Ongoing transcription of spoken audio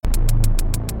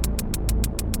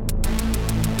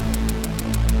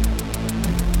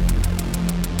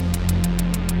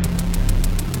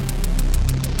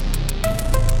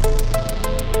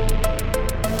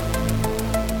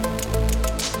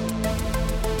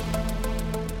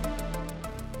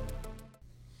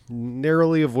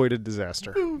narrowly avoided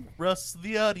disaster. Ooh, Russ,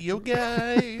 the audio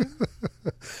guy.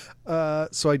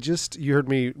 So you heard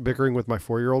me bickering with my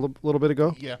 4-year-old a little bit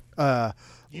ago. Yeah.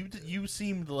 You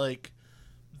seemed like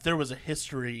there was a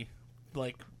history,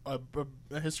 like a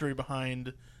history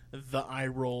behind the eye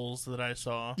rolls that I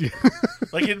saw.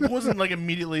 Like it wasn't like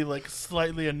immediately like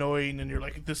slightly annoying, and you're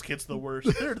like, this kid's the worst.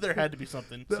 There had to be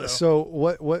something. So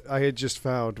what I had just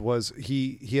found was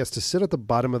he has to sit at the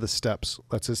bottom of the steps.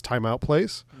 That's his timeout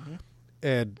place,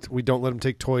 and we don't let him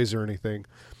take toys or anything.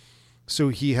 So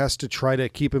he has to try to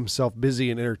keep himself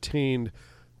busy and entertained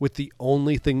with the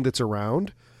only thing that's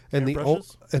around, and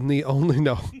the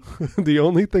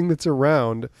only thing that's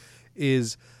around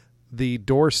is the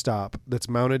doorstop that's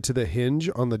mounted to the hinge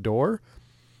on the door,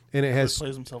 and it has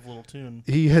plays himself a little tune.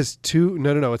 He has two.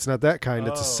 No, it's not that kind.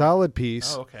 It's a solid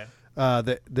piece. Oh, okay.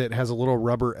 That has a little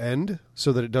rubber end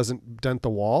so that it doesn't dent the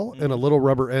wall, and a little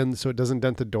rubber end so it doesn't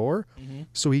dent the door.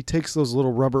 So he takes those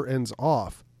little rubber ends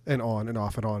off and on and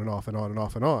off and on and off and on and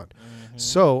off and on.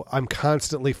 So I'm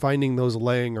constantly finding those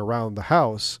laying around the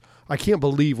house. I can't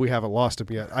believe we haven't lost him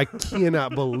yet. I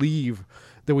cannot believe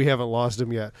that we haven't lost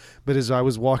him yet. But as I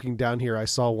was walking down here, I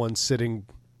saw one sitting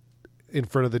in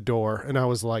front of the door, and I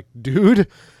was like, dude,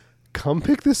 come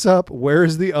pick this up. Where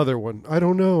is the other one? I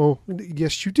don't know.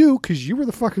 Yes, you do, because you were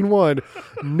the fucking one.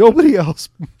 Nobody else.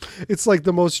 It's like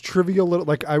the most trivial little,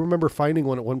 like, I remember finding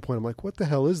one at one point. I'm like, what the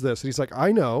hell is this? And he's like,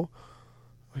 I know.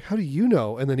 Like, how do you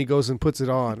know? And then he goes and puts it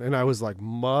on, and I was like,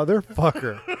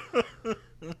 motherfucker.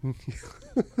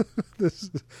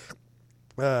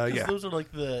 Yeah. Those are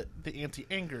like the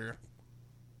anti-anger.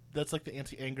 That's like the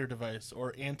anti-anger device,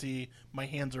 or my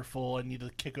hands are full, I need to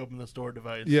kick open this door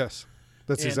device. Yes.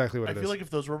 That's exactly what it is. I feel like if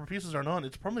those rubber pieces aren't on,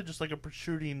 it's probably just like a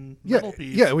protruding metal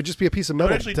piece. Yeah, it would just be a piece of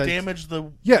metal. It would actually damage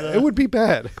the... Yeah, it would be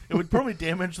bad. It would probably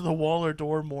damage the wall or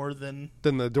door more than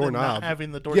the doorknob. Not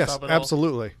having the doorknob yes, at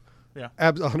absolutely. All.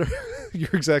 Yeah. You're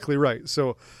exactly right.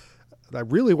 So I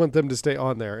really want them to stay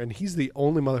on there, and he's the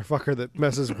only motherfucker that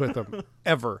messes with them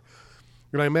ever.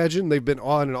 And I imagine they've been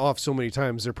on and off so many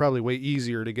times, they're probably way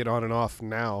easier to get on and off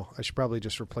now. I should probably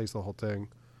just replace the whole thing.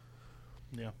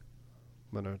 Yeah.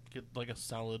 Get like a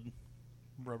solid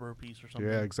rubber piece or something.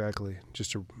 Yeah, exactly.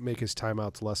 Just to make his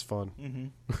timeouts less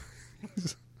fun.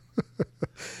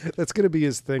 That's going to be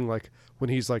his thing, like when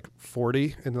he's like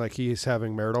 40 and like he's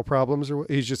having marital problems, or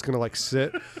he's just going to like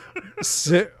sit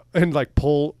and like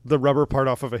pull the rubber part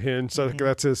off of a hinge. So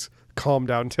that's his calm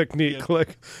down technique. Yep.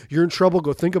 Like, you're in trouble,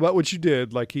 go think about what you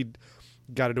did. Like, he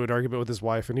got into an argument with his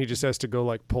wife, and he just has to go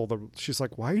like she's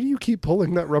like, why do you keep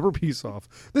pulling that rubber piece off?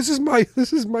 This is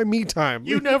my me time.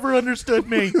 You never understood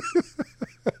me.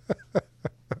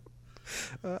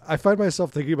 I find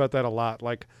myself thinking about that a lot,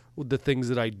 like the things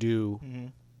that I do,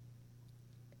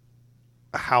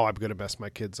 how I'm going to mess my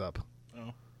kids up.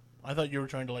 Oh, I thought you were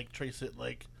trying to like trace it.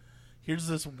 Like, here's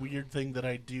this weird thing that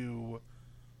I do.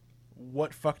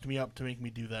 What fucked me up to make me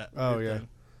do that? Oh, yeah. Thing?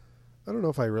 I don't know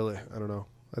if I don't know.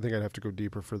 I think I'd have to go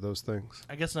deeper for those things.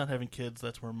 I guess not having kids,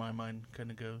 that's where my mind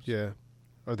kind of goes. Yeah.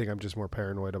 I think I'm just more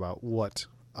paranoid about what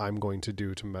I'm going to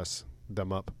do to mess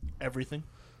them up. Everything.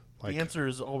 Like, the answer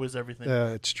is always everything. Yeah,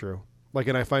 it's true. Like,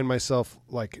 and I find myself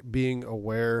like being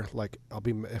aware, like I'll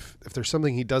be, if there's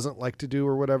something he doesn't like to do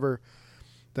or whatever,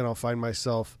 then I'll find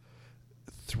myself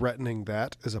threatening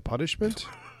that as a punishment.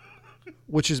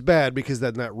 Which is bad, because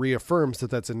then that reaffirms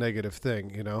that that's a negative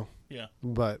thing, you know? Yeah.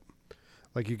 But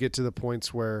like, you get to the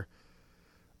points where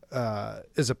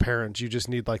as a parent, you just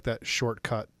need like that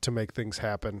shortcut to make things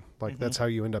happen. Like, that's how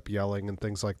you end up yelling and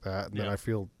things like that. And then I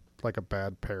feel like a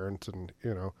bad parent, and,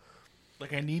 you know.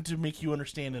 Like, I need to make you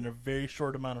understand in a very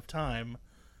short amount of time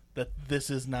that this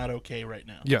is not okay right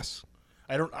now. Yes.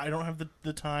 I don't have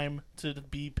the time to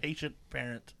be patient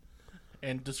parent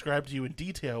and describe to you in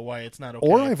detail why it's not okay.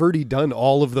 Or I've already done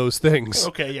all of those things.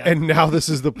 Okay, yeah. And now this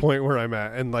is the point where I'm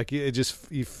at. And like, it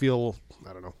just, you feel,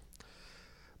 I don't know.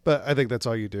 But I think that's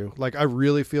all you do. Like, I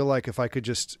really feel like if I could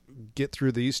just get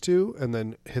through these two and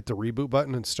then hit the reboot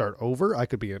button and start over, I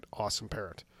could be an awesome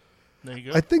parent. There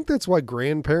you go. I think that's why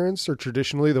grandparents are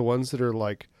traditionally the ones that are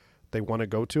like, they want to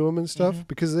go to them and stuff,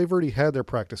 because they've already had their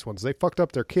practice ones. They fucked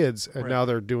up their kids, and now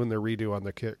they're doing their redo on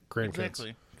the grandkids.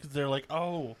 Exactly. Because they're like,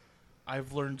 oh,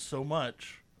 I've learned so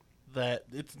much that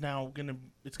it's now gonna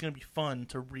be fun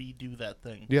to redo that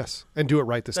thing. Yes, and do it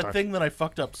right this time. That thing that I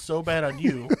fucked up so bad on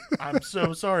you. I'm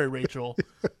so sorry, Rachel.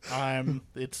 I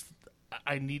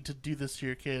need to do this to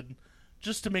your kid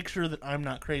just to make sure that I'm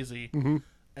not crazy,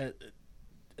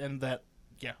 and that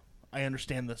I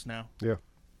understand this now. Yeah,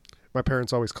 my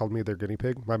parents always called me their guinea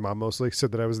pig. My mom mostly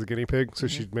said that I was the guinea pig, so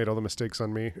she made all the mistakes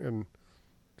on me and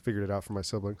figured it out for my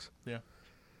siblings. Yeah.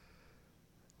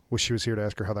 Wish she was here to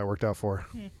ask her how that worked out for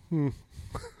her.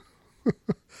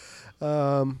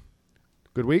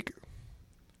 Good week?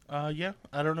 Yeah.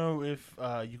 I don't know if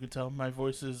you can tell my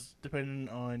voice is dependent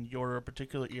on your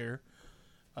particular ear.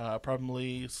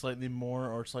 Probably slightly more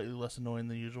or slightly less annoying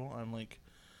than usual. I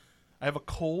have a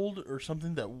cold or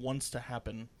something that wants to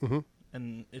happen. Mm-hmm.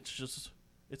 And it's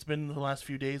been the last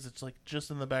few days. It's like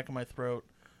just in the back of my throat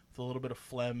with a little bit of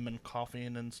phlegm and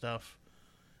coughing and stuff.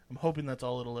 I'm hoping that's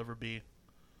all it'll ever be.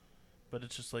 But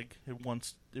it's just like it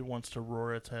wants to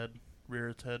rear its head.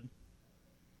 It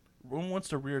wants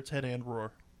to rear its head and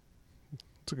roar.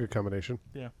 It's a good combination.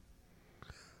 Yeah.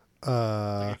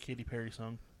 Like a Katy Perry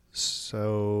song.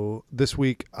 So this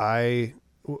week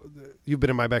you've been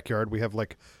in my backyard. We have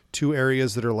like 2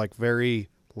 areas that are like very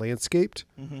landscaped,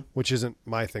 which isn't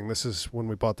my thing. This is when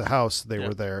we bought the house, they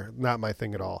were there. Not my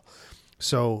thing at all.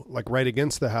 So like right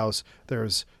against the house,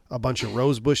 there's a bunch of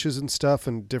rose bushes and stuff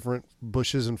and different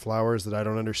bushes and flowers that I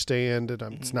don't understand. And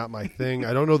it's not my thing.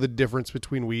 I don't know the difference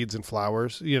between weeds and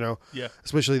flowers, Yeah.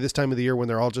 especially this time of the year when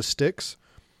they're all just sticks.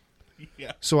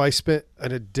 Yeah. So I spent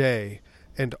a day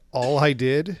and all I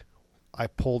did, I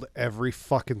pulled every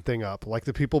fucking thing up. Like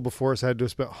the people before us had to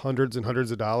spend hundreds and hundreds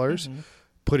of dollars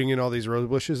putting in all these rose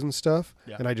bushes and stuff.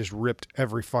 Yeah. And I just ripped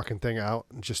every fucking thing out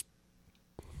and just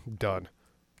done.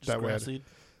 Just that way. grass seed?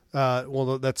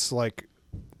 Well, that's like,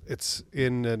 it's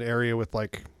in an area with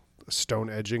like stone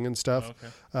edging and stuff.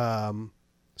 Oh, okay.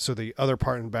 So the other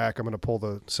part in back, I'm going to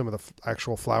pull some of the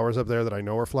actual flowers up there that I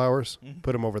know are flowers,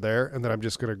 put them over there. And then I'm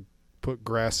just going to put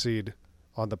grass seed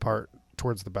on the part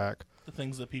towards the back. The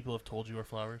things that people have told you are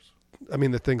flowers? I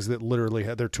mean, the things that literally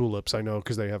they're tulips, I know,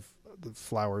 because they have the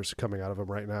flowers coming out of them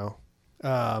right now.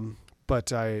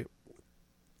 But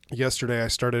yesterday I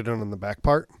started on the back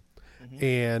part,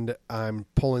 and I'm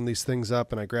pulling these things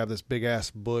up, and I grab this big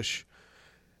ass bush,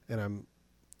 and I'm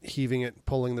heaving it,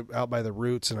 pulling it out by the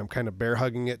roots, and I'm kind of bear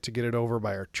hugging it to get it over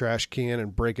by our trash can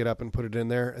and break it up and put it in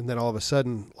there. And then all of a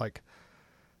sudden, like,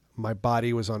 my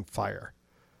body was on fire.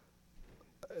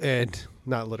 And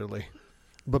not literally,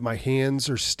 but my hands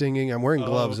are stinging. I'm wearing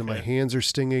gloves and my hands are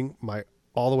stinging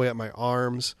all the way up my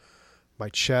arms, my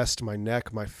chest, my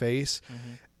neck, my face.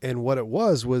 And what it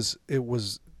was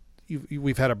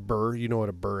we've had a burr, you know what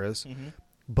a burr is,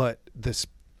 but this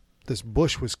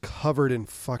bush was covered in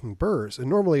fucking burrs. And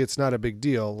normally it's not a big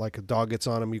deal. Like a dog gets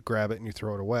on them, you grab it and you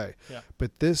throw it away. Yeah.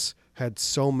 But this had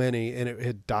so many, and it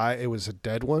had died. It was a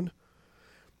dead one.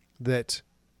 That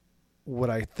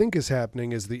what I think is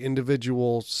happening is the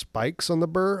individual spikes on the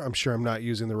burr. I'm sure I'm not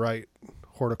using the right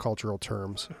horticultural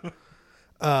terms.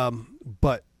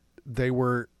 But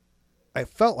I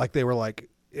felt like they were like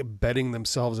embedding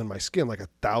themselves in my skin, like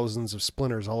thousands of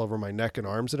splinters all over my neck and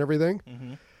arms and everything.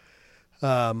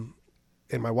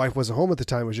 And my wife wasn't home at the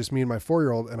time. It was just me and my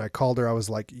 4-year-old. And I called her. I was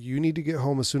like, you need to get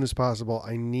home as soon as possible.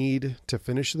 I need to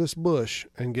finish this bush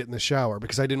and get in the shower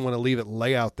because I didn't want to leave it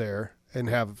lay out there and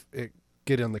have it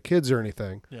get on the kids or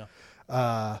anything. Yeah.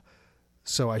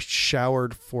 So I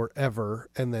showered forever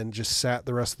and then just sat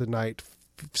the rest of the night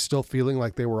still feeling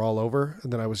like they were all over.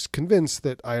 And then I was convinced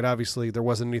that there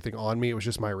wasn't anything on me. It was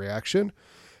just my reaction.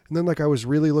 And then like I was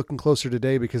really looking closer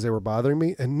today because they were bothering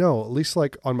me. And no, at least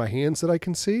like on my hands that I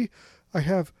can see, I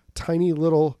have tiny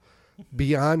little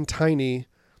beyond tiny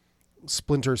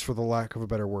splinters for the lack of a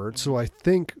better word. So I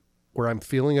think where I'm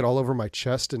feeling it all over my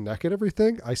chest and neck and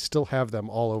everything, I still have them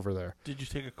all over there. Did you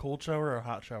take a cold shower or a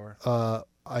hot shower?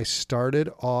 I started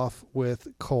off with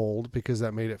cold because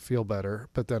that made it feel better,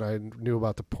 but then I knew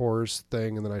about the pores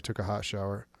thing, and then I took a hot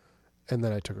shower, and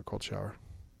then I took a cold shower.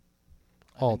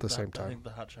 All at the same time. I think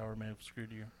the hot shower may have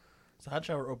screwed you. The hot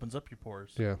shower opens up your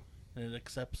pores. Yeah. And it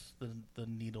accepts the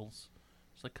needles.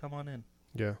 It's like, come on in.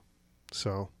 Yeah.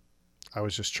 So I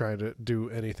was just trying to do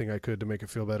anything I could to make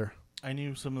it feel better. I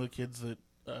knew some of the kids that,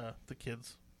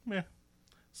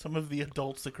 some of the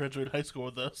adults that graduated high school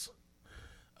with us.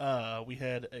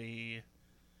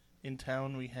 In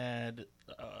town we had,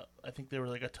 I think they were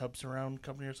like a tub surround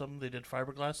company or something. They did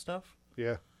fiberglass stuff.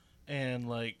 Yeah. And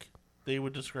like, they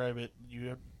would describe it,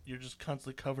 you're just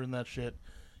constantly covered in that shit.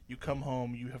 You come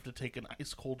home, you have to take an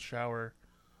ice cold shower,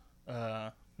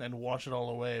 and wash it all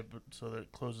away, but so that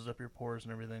it closes up your pores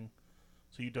and everything,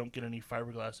 so you don't get any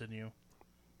fiberglass in you.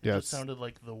 Yeah, it sounded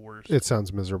like the worst. It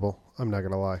sounds miserable. I'm not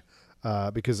gonna lie,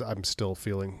 because I'm still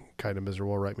feeling kind of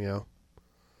miserable right meow.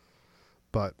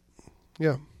 But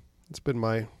yeah, it's been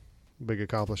my big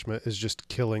accomplishment is just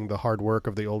killing the hard work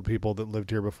of the old people that lived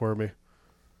here before me.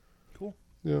 Cool.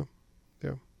 Yeah.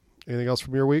 Yeah. Anything else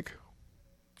from your week?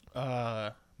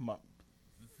 The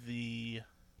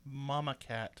mama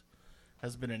cat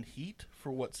has been in heat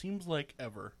for what seems like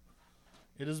ever.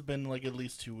 It has been like at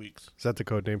least 2 weeks. Is that the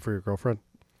code name for your girlfriend?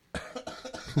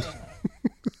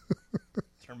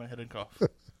 Turn my head and cough.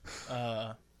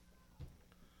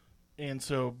 And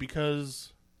so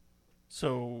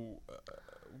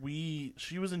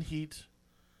she was in heat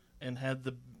and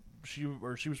she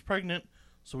was pregnant,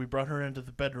 so we brought her into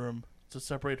the bedroom to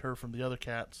separate her from the other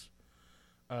cats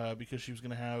because she was going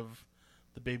to have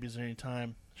the babies at any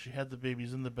time. She had the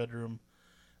babies in the bedroom,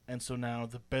 and so now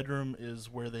the bedroom is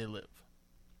where they live.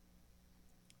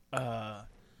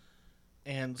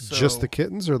 And so Just the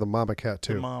kittens or the mama cat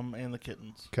too? the mom and the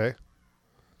kittens. Okay.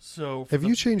 So Have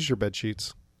you changed your bed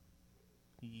sheets?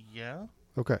 Yeah,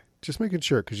 Okay. Just making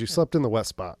sure because you slept in the wet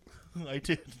spot. I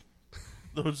did.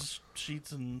 Those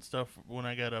sheets and stuff when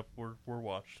I got up were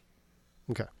washed.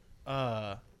 Okay.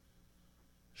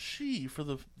 She for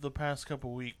the past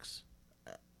couple weeks,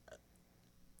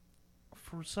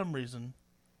 for some reason,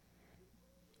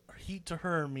 heat to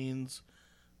her means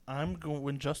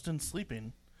when Justin's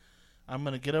sleeping, I'm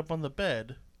gonna get up on the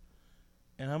bed,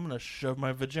 and I'm gonna shove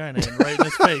my vagina right in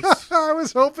his face. I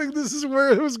was hoping this is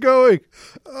where it was going.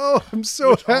 Oh, I'm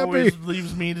so Which happy. always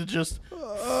leaves me to just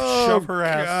shove her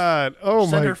ass, God. Oh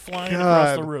send my her flying God.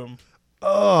 across the room.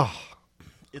 Oh.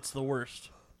 It's the worst.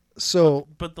 So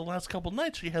But the last couple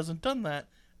nights she hasn't done that,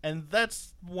 and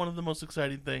that's one of the most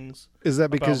exciting things. is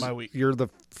that because my week. you're the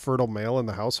fertile male in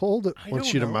the household? I Wants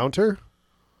don't you to know. mount her?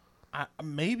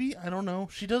 Maybe, I don't know.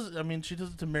 She does. I mean, she does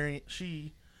it to Mary.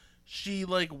 She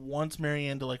like wants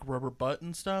Marianne to like rub her butt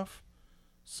and stuff.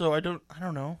 So I don't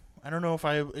know. I don't know if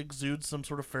I exude some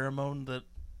sort of pheromone that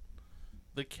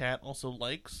the cat also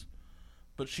likes.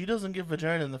 But she doesn't give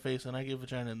vagina in the face, and I give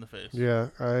vagina in the face. Yeah,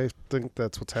 I think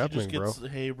that's what's happening, she just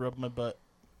gets, hey, rub my butt.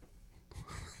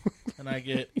 And I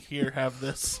get, here, have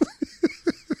this.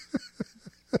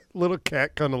 bro. Little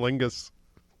cat cunnilingus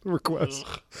request.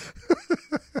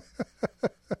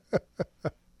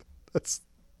 That's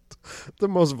the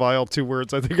most vile 2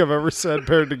 words I think I've ever said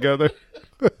paired together.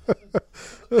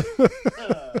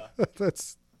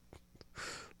 That's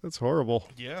horrible.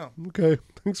 Yeah, Okay,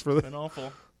 thanks for that. been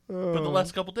awful. But the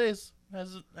last couple days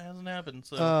hasn't happened.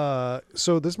 So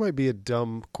So this might be a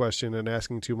dumb question and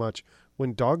asking too much.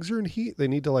 When dogs are in heat, they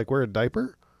need to like wear a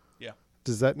diaper? yeah,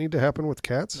 Does that need to happen with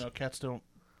cats? no, cats don't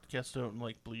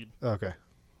like bleed. Okay.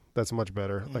 That's much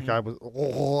better. Like Mhm. I was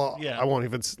Yeah. I won't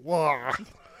even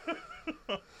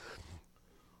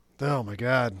Oh my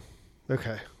God.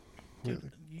 Okay. Yeah,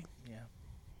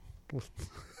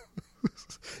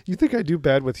 You think I do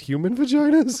bad with human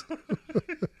vaginas?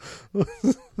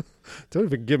 Don't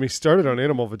even get me started on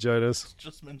animal vaginas. it's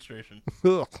just menstruation.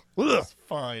 Ugh. Ugh. It's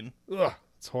fine. Ugh.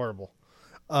 It's horrible.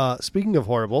 Speaking of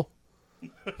horrible,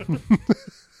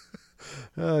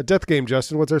 Death Game,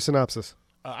 Justin, what's our synopsis?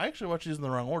 I actually watched these in the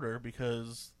wrong order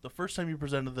because the first time you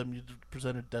presented them, you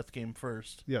presented Death Game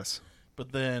first. Yes.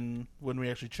 But then when we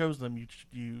actually chose them,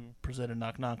 you presented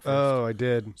Knock Knock first. Oh, I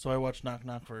did. So I watched Knock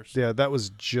Knock first. Yeah, that was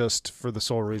just for the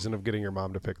sole reason of getting your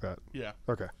mom to pick that. Yeah.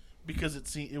 Okay. Because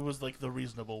it was like the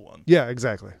reasonable one. Yeah,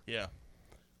 exactly. Yeah.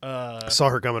 Saw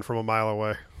her coming from a mile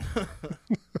away.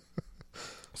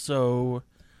 So,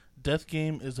 Death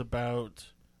Game is about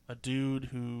a dude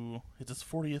who it's his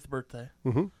 40th birthday,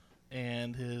 Mm-hmm.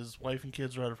 and his wife and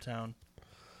kids are out of town,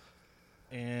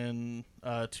 and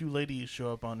 2 ladies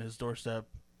show up on his doorstep,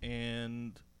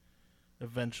 and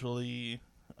eventually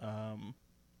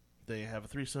they have a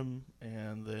threesome,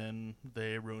 and then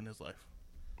they ruin his life.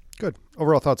 Good.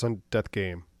 Overall thoughts on Death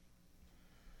Game?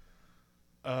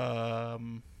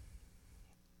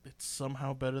 It's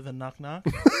somehow better than Knock Knock.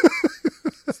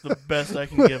 It's the best I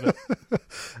can give it.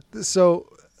 So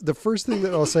the first thing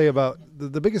that I'll say about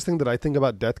the biggest thing that I think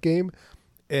about Death Game,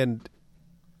 and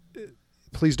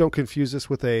please don't confuse this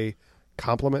with a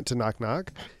compliment to Knock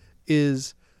Knock,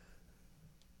 is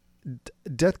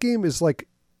Death Game is like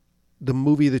the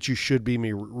movie that you should be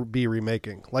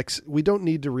remaking. Like, we don't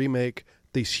need to remake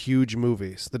these huge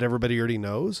movies that everybody already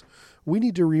knows. We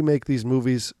need to remake these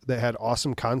movies that had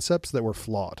awesome concepts that were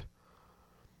flawed.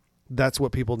 That's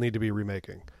what people need to be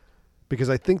remaking, because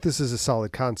I think this is a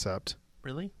solid concept.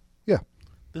 Really? Yeah.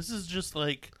 This is just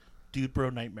like Dude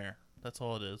Bro Nightmare. That's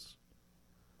all it is.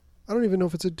 I don't even know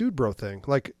if it's a dude bro thing.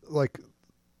 Like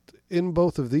in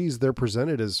both of these, they're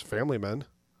presented as family men.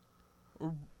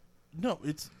 No,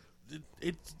 it's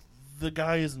the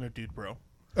guy isn't a dude bro.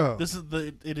 Oh, This is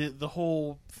the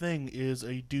whole thing is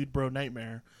a Dude Bro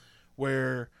Nightmare,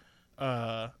 where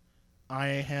I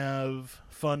have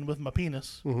fun with my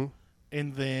penis, mm-hmm.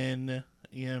 and then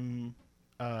am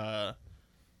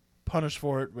punished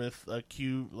for it with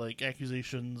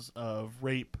accusations of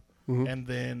rape, Mm-hmm. and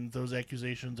then those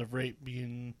accusations of rape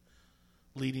being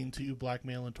leading to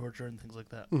blackmail and torture and things like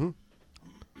that.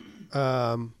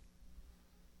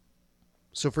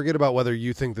 So forget about whether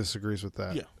you think this agrees with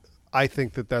that. Yeah. I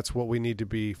think that that's what we need to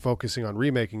be focusing on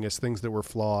remaking, is things that were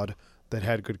flawed, that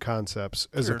had good concepts,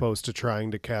 as Sure. opposed to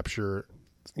trying to capture,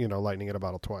 lightning in a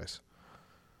bottle twice.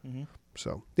 Mm-hmm.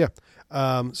 So, yeah.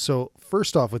 So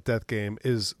first off with Death Game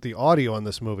is the audio on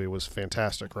this movie was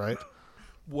fantastic, right?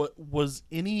 What was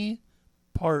any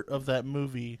part of that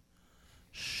movie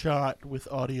shot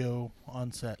with audio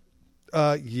on set?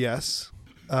 Yes.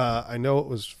 I know it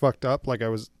was fucked up. Like, I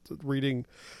was reading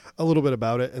a little bit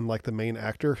about it, and like the main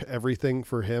actor, everything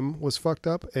for him was fucked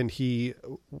up, and he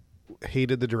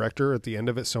hated the director at the end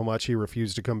of it so much he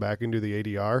refused to come back and do the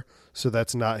ADR. So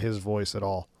that's not his voice at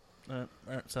all.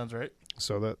 Sounds right.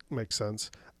 So that makes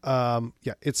sense.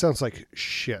 Yeah, it sounds like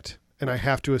shit, and I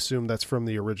have to assume that's from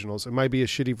the originals. It might be a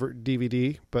shitty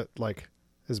DVD, but like,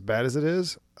 as bad as it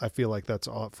is, I feel like that's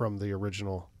all from the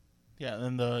original. Yeah,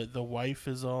 and the wife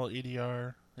is all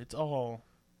ADR. It's all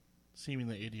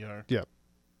seemingly ADR. Yeah,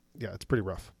 it's pretty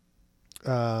rough.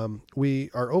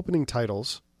 Our opening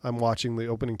titles. I'm watching the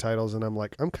opening titles, and I'm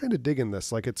like, I'm kind of digging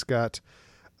this. Like, it's got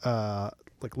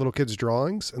like little kids'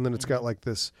 drawings, and then it's got like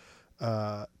this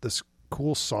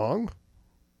cool song,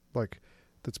 like,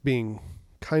 that's being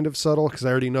kind of subtle, because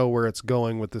I already know where it's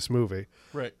going with this movie.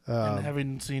 Right. And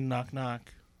having seen Knock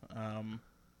Knock, and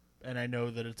I know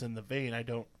that it's in the vein, I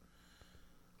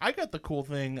got the cool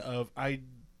thing of I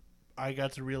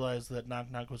got to realize that Knock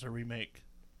Knock was a remake,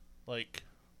 like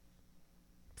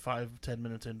 5-10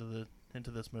 minutes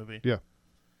into this movie. Yeah.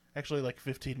 Actually, like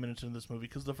 15 minutes into this movie,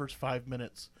 because the first 5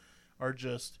 minutes are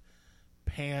just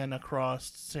pan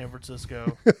across San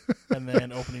Francisco and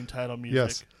then opening title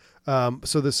music. Yes.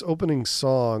 So this opening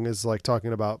song is like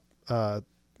talking about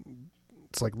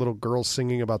it's like little girls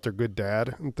singing about their good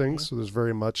dad and things. So there's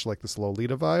very much like this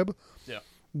Lolita vibe. Yeah.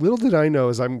 Little did I know,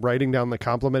 as I'm writing down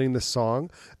complimenting this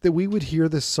song, that we would hear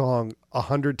this song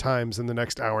 100 times in the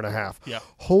next hour and a half. Yeah.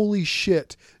 Holy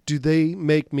shit. Do they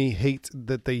make me hate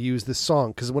that they use this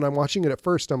song? Because when I'm watching it at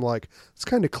first, I'm like, it's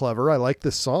kind of clever. I like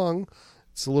this song.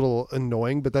 It's a little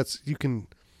annoying, but it's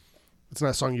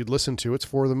not a song you'd listen to. It's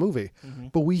for the movie. Mm-hmm.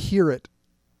 But we hear it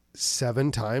 7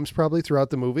 times probably throughout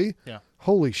the movie. Yeah.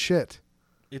 Holy shit.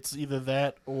 It's either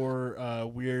that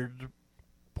or weird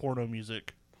porno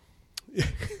music.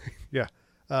 Yeah.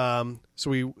 So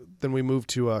we move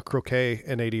to croquet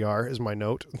and ADR is my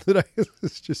note.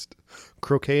 It's just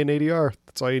croquet and ADR.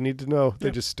 That's all you need to know. Yeah.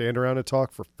 They just stand around and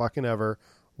talk for fucking ever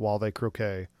while they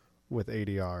croquet with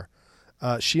ADR.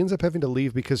 She ends up having to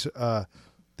leave because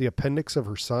the appendix of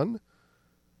her son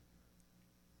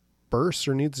bursts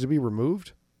or needs to be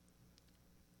removed.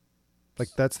 Like,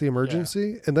 that's the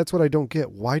emergency. Yeah. And that's what I don't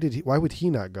get. Why would he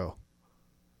not go?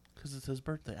 Because it's his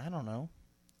birthday. I don't know.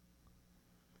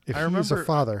 If he's a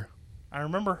father. I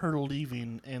remember her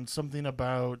leaving and something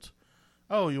about,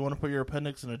 oh, you want to put your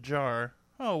appendix in a jar?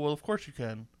 Oh, well, of course you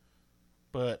can.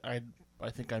 But I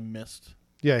think I missed.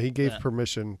 Yeah, he gave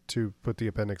permission to put the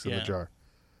appendix in the jar.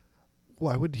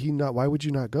 Why would he not? Why would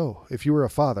you not go? If you were a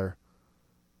father,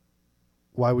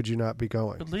 why would you not be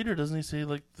going? But later, doesn't he say,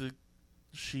 like,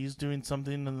 she's doing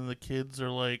something and then the kids are,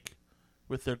 like,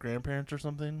 with their grandparents or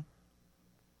something?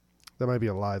 That might be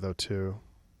a lie, though, too.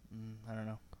 I don't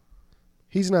know.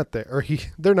 He's not there. Or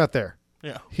they're not there.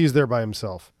 Yeah. He's there by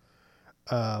himself.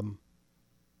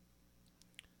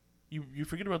 You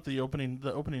forget about the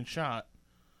opening shot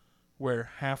where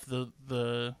half it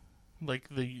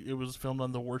was filmed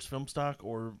on the worst film stock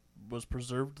or was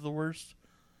preserved the worst,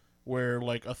 where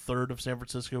like a third of San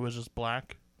Francisco was just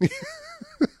black.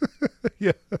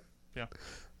 Yeah. Yeah.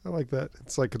 I like that.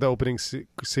 It's like the opening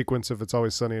sequence of It's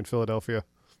Always Sunny in Philadelphia.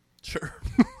 Sure.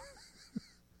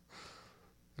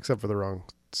 Except for the wrong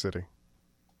city.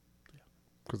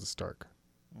 Because it's dark.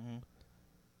 Mm-hmm.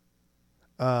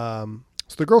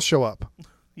 So the girls show up.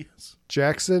 Yes.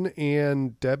 Jackson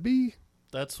and Debbie?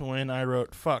 That's when I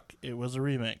wrote, fuck, it was a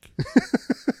remake.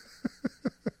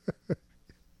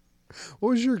 What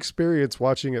was your experience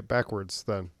watching it backwards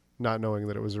then? Not knowing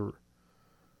that it was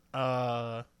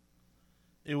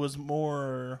it was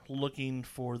more looking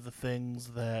for the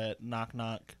things that Knock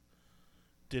Knock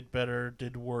did better,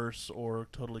 did worse, or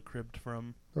totally cribbed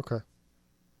from. Okay.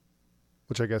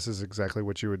 Which I guess is exactly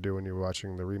what you would do when you're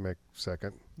watching the remake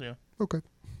second. Yeah. Okay.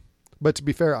 But to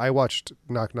be fair, I watched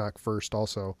Knock Knock first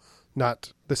also.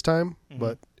 Not this time,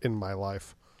 but in my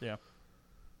life. Yeah.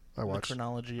 I watched the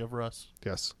chronology of Russ.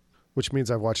 Yes. Which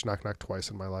means I've watched Knock Knock twice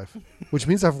in my life. Which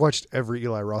means I've watched every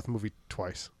Eli Roth movie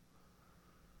twice.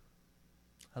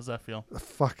 How's that feel? It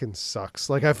fucking sucks.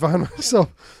 Like, I found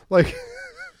myself like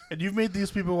And you've made these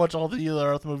people watch all the other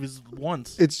Earth movies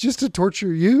once. It's just to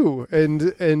torture you,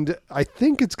 and I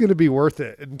think it's going to be worth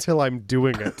it until I'm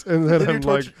doing it, and then I'm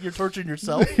like, you're torturing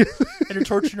yourself, and you're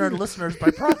torturing our listeners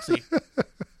by proxy.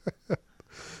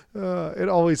 it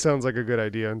always sounds like a good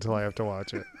idea until I have to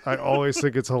watch it. I always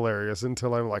think it's hilarious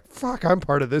until I'm like, fuck, I'm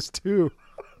part of this too.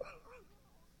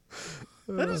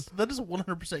 That is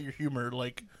 100% your humor.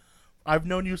 Like, I've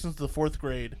known you since the 4th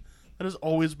grade. That has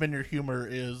always been your humor.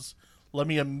 Is let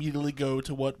me immediately go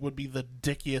to what would be the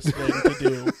dickiest thing to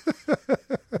do.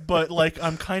 But like,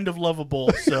 I'm kind of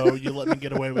lovable, so you let me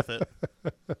get away with it.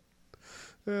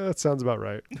 That sounds about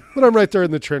right. But I'm right there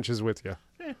in the trenches with you.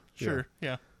 Sure,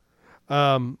 yeah.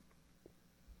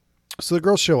 So the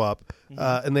girls show up,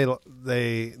 and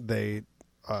they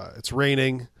it's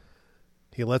raining.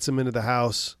 He lets him into the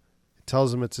house.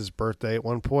 Tells him it's his birthday at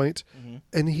one point,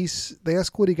 and they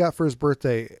ask what he got for his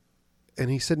birthday, and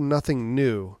he said nothing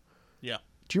new. Yeah.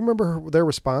 Do you remember their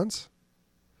response?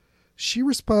 She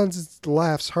responds,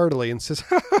 laughs heartily, and says,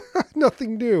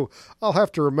 "Nothing new. I'll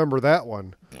have to remember that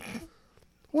one."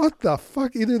 What the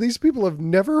fuck? Either these people have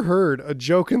never heard a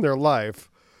joke in their life.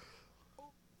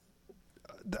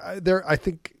 I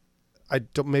think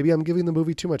maybe I'm giving the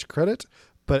movie too much credit,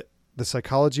 but the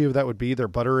psychology of that would be they're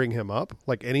buttering him up.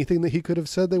 Like anything that he could have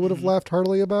said, they would have laughed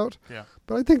heartily about. Yeah.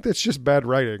 But I think that's just bad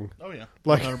writing. Oh, yeah.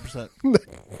 Like 100%.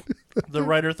 The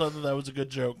writer thought that was a good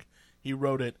joke. He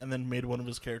wrote it and then made one of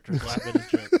his characters laugh at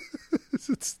his joke.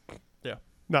 It's yeah.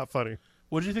 Not funny.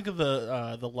 What did you think of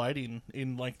the lighting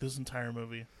in like this entire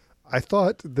movie? I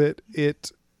thought that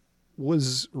it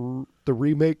was the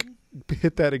remake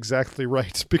hit that exactly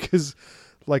right, because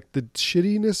like the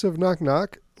shittiness of Knock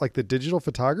Knock, like the digital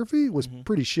photography was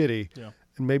pretty shitty. Yeah.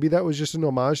 And maybe that was just an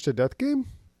homage to Death Game.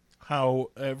 How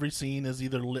every scene is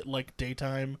either lit like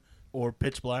daytime or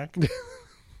pitch black.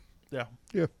 Yeah.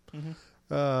 Yeah.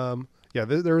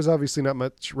 There was obviously not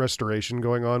much restoration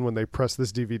going on when they pressed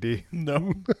this DVD.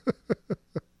 No.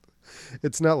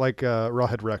 It's not like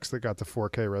Rawhead Rex that got the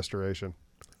 4K restoration.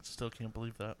 Still can't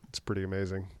believe that. It's pretty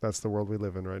amazing. That's the world we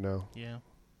live in right now. Yeah.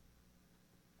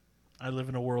 I live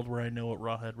in a world where I know what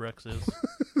Rawhead Rex is.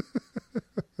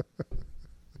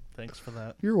 Thanks for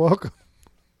that. You're welcome.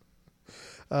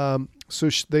 So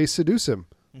they seduce him.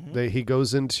 He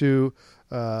goes into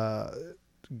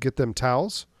get them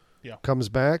towels. Yeah. Comes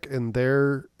back and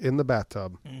they're in the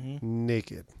bathtub,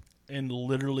 naked. And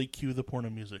literally cue the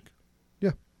porno music.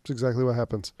 Yeah, that's exactly what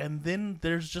happens. And then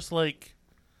there's just like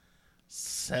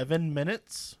 7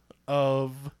 minutes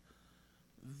of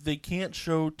they can't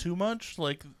show too much.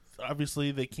 Like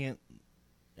obviously they can't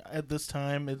at this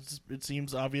time. It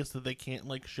seems obvious that they can't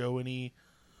like show any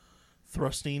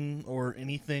thrusting or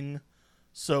anything.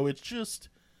 So it's just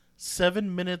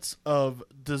 7 minutes of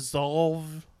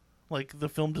dissolve. Like the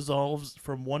film dissolves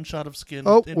from one shot of skin.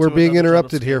 Oh, into we're being another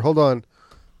interrupted here. Hold on.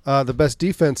 The best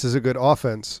defense is a good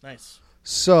offense. Nice.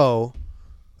 So,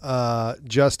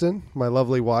 Justin, my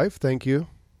lovely wife, thank you.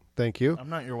 I'm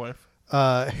not your wife.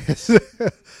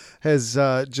 Has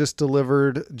just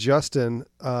delivered Justin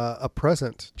a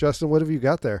present. Justin, what have you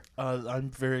got there? I'm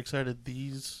very excited.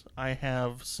 I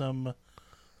have some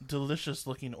delicious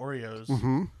looking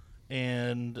Oreos.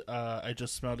 And I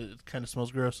just smelled it. It kind of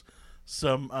smells gross.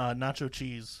 Some nacho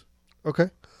cheese.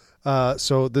 Okay.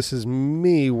 So this is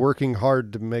me working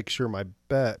hard to make sure my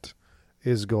bet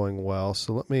is going well.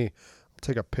 So I'll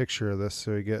take a picture of this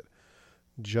so we get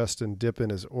Justin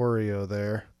dipping his Oreo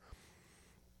there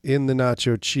in the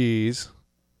nacho cheese.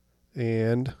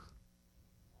 And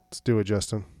let's do it,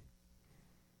 Justin.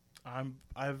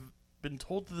 I've been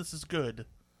told that this is good.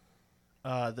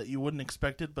 That you wouldn't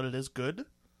expect it, but it is good.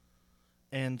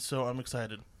 And so I'm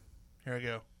excited. Here I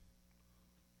go.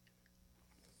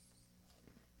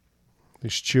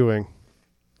 He's chewing.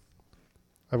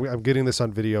 I'm getting this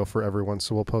on video for everyone,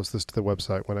 so we'll post this to the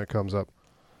website when it comes up.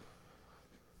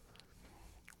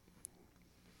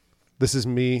 This is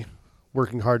me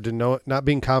working hard to know it, not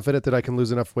being confident that I can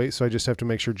lose enough weight, so I just have to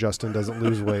make sure Justin doesn't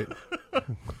lose weight.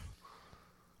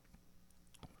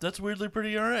 That's weirdly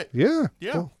pretty all right. Yeah.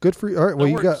 Yeah. Well, good for you. All right. Well, That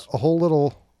you works. got a whole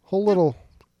little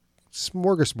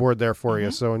smorgasbord there for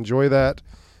you, so enjoy that.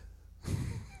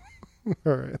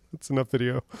 All right. That's enough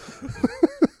video.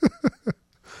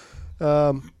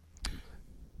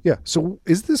 Yeah. So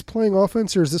is this playing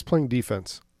offense or is this playing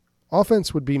defense?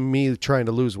 Offense would be me trying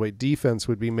to lose weight. Defense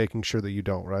would be making sure that you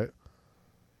don't, right?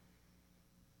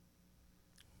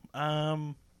 I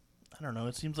don't know.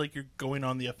 It seems like you're going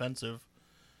on the offensive.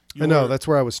 I know. That's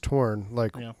where I was torn.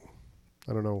 Like, Yeah.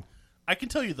 I don't know. I can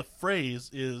tell you the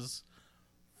phrase is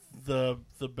the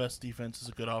best defense is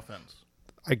a good offense.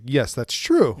 Yes, that's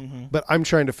true. Mm-hmm. But I'm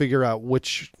trying to figure out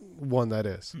which one that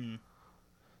is.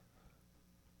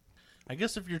 I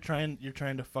guess if you're trying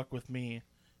to fuck with me,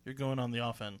 you're going on the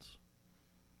offense,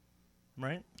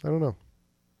 right? I don't know.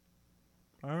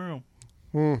 I don't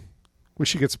know. We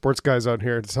should get sports guys on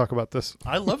here to talk about this.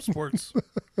 I love sports.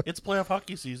 It's playoff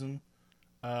hockey season.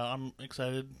 I'm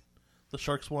excited. The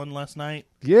Sharks won last night.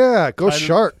 Yeah, go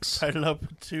Sharks. Tied it up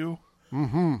 2.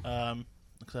 Mm-hmm.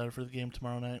 Excited for the game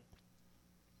tomorrow night.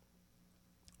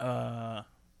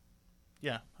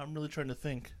 Yeah, I'm really trying to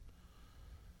think.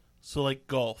 So like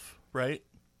golf, right?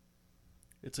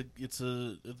 It's a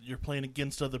you're playing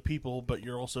against other people, but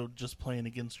you're also just playing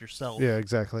against yourself. Yeah,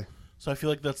 exactly. So I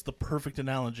feel like that's the perfect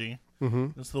analogy.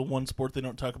 Mm-hmm. It's the one sport they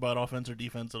don't talk about offense or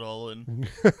defense at all, and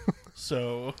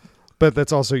so. But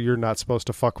that's also, you're not supposed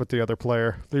to fuck with the other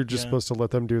player. They're just supposed to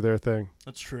let them do their thing.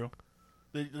 That's true.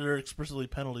 There are explicitly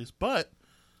penalties, but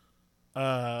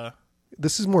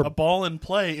this is more a ball in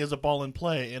play is a ball in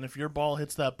play, and if your ball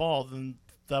hits that ball, then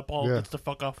that ball gets to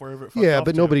fuck off wherever it fucks off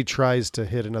but to. nobody tries to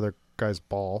hit another guy's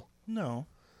ball. No.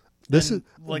 This and is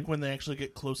like when they actually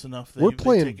get close enough. We're they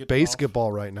playing take it basketball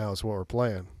off. right now is what we're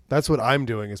playing. That's what I'm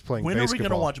doing, is playing when basketball. When are we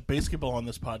going to watch basketball on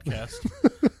this podcast?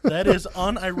 That is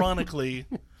unironically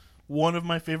one of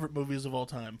my favorite movies of all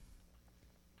time.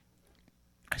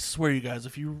 I swear, you guys,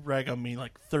 if you rag on me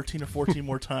like 13 or 14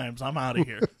 more times, I'm out of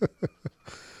here.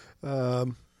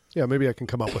 Yeah, maybe I can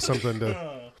come up with something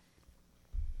to...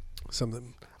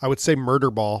 something. I would say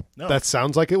Murder Ball. No. That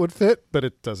sounds like it would fit, but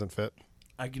it doesn't fit.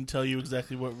 I can tell you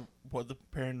exactly what the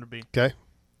pairing would be. Okay.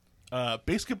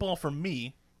 Basketball for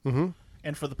me,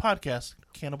 and for the podcast,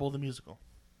 Cannibal the Musical.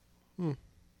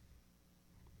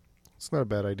 It's not a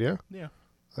bad idea. Yeah.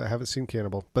 I haven't seen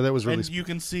Cannibal, but that was released. And you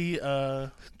can see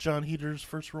John Heater's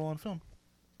first role on film.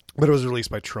 But it was released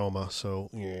by Troma, so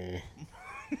yeah.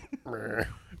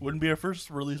 Wouldn't be our first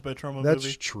release by Troma That's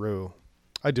movie. true.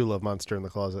 I do love Monster in the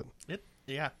Closet.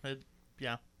 Yeah.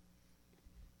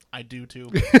 I do too.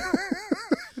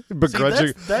 Begrudging,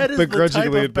 See, that is begrudgingly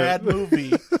the type of bad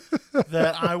movie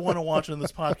that I want to watch on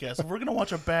this podcast. If we're going to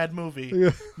watch a bad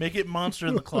movie, make it Monster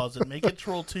in the Closet. Make it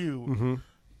Troll 2. Mm-hmm.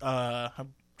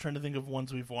 I'm trying to think of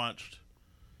ones we've watched.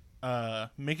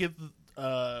 Make it...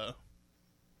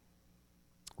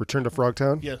 Return to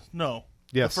Frogtown? Yes. No.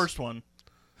 Yes. The first one.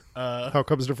 How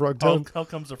Comes to Frogtown? How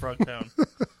Comes to Frogtown?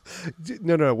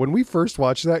 No. When we first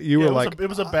watched that, you were like... it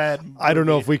was a bad movie. I don't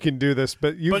know if we can do this,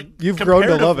 but you've But grown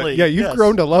to love it. comparatively, Yeah, you've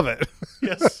grown to love it.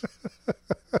 Yes.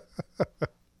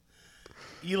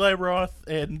 Eli Roth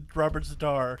and Robert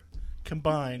Zadar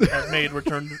combined have made How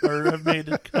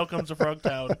Comes to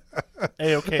Frogtown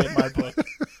A-okay in my book.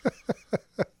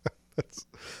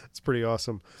 It's pretty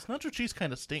awesome. Nacho cheese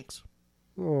kind of stinks.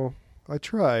 Oh, I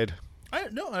tried.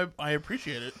 I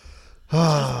appreciate it. It's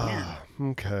just weird.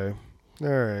 Okay. All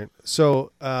right.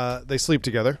 So they sleep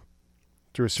together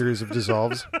through a series of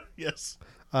dissolves. Yes.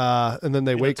 And then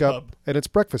they wake up, and it's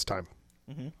breakfast time.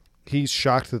 Mm-hmm. He's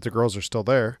shocked that the girls are still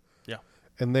there. Yeah.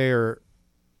 And they're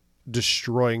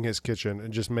destroying his kitchen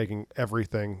and just making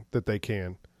everything that they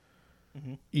can,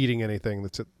 eating anything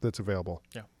that's available.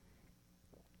 Yeah.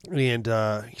 And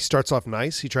he starts off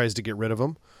nice. He tries to get rid of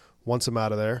them, wants them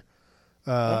out of there.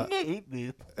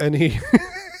 And he...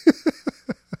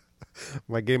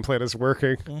 My game plan is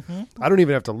working. Mm-hmm. I don't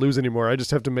even have to lose anymore. I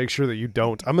just have to make sure that you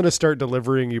don't. I'm going to start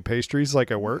delivering you pastries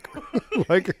like at work.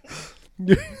 Like,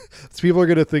 people are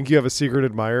going to think you have a secret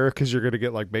admirer because you're going to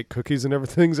get like baked cookies and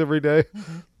everything every day.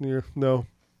 No.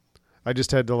 I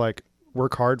just had to like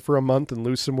work hard for a month and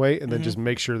lose some weight and then just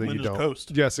make sure that you don't.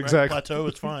 Coast. Yes, Right? exactly. Plateau,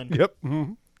 it's fine. Yep.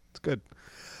 Mm-hmm. It's good.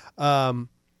 And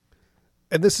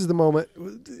this is the moment.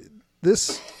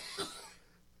 This,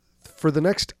 for the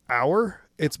next hour,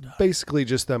 it's basically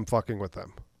just them fucking with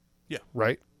them. Yeah.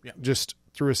 Right? Yeah. Just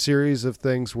through a series of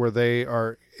things where they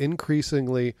are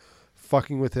increasingly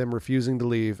fucking with him, refusing to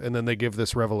leave, and then they give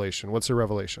this revelation. What's the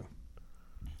revelation?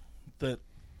 That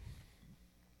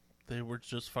they were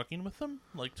just fucking with them?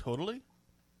 Like, totally?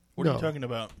 What are you talking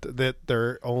about? That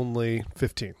they're only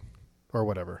 15 or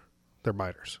whatever. They're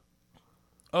minors.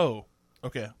 Oh,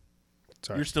 okay.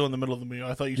 Sorry. You're still in the middle of the meal.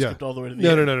 I thought you skipped all the way to the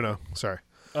end. No. Sorry.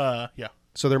 Yeah.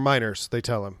 So they're minors. They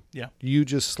tell him. Yeah. You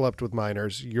just slept with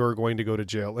minors. You're going to go to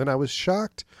jail. And I was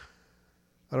shocked.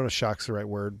 I don't know if shock's the right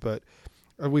word, but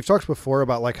we've talked before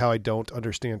about like how I don't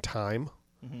understand time,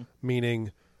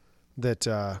 meaning that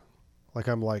like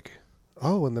I'm like,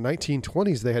 oh, in the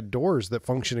 1920s they had doors that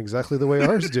function exactly the way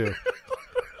ours do.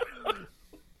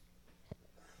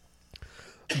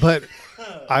 But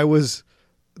I was...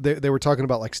 They were talking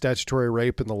about like statutory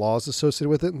rape and the laws associated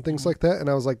with it and things like that. And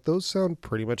I was like, those sound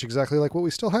pretty much exactly like what we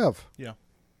still have. Yeah.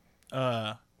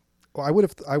 Uh, Well, I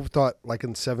would thought like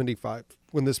in 75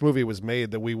 when this movie was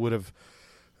made that we would have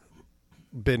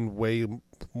been way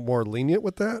more lenient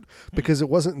with that because it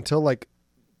wasn't until like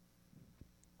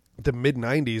the mid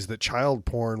 90s that child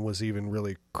porn was even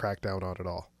really cracked down on at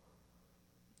all.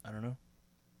 I don't know.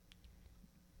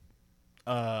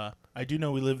 I do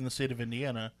know we live in the state of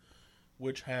Indiana,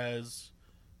 which has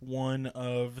one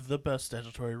of the best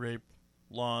statutory rape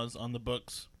laws on the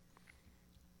books,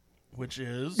 which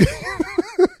is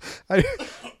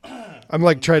I'm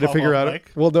like trying to Cough figure off out.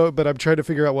 mic. Well, no, but I'm trying to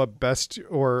figure out what best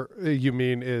or you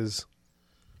mean is.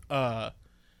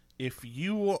 if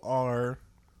you are,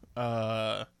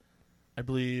 I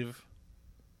believe,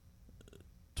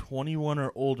 21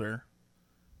 or older,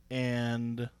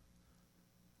 and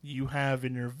you have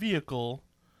in your vehicle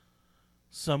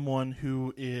someone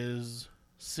who is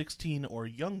 16 or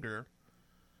younger,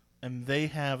 and they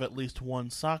have at least one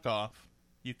sock off,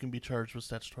 you can be charged with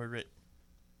statutory rape.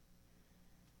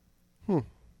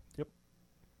 Yep.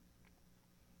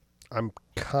 I'm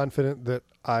confident that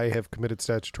I have committed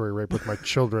statutory rape with my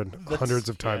children hundreds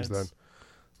of times. yeah, then, it's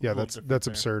yeah, little that's different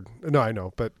there. absurd. No, I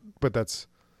know, but that's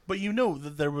But you know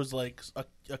that there was like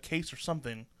a case or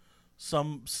something,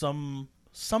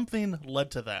 something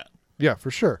led to that. yeah,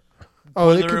 for sure. Oh,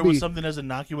 it Whether could it was be. something as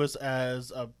innocuous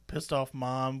as a pissed off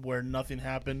mom where nothing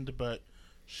happened, but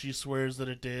she swears that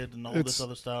it did, and all It's- this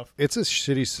other stuff. It's a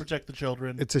shitty. Protect the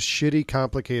children. It's a shitty,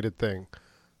 complicated thing.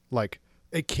 Like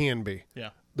it can be. Yeah.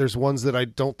 There's ones that I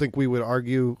don't think we would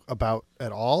argue about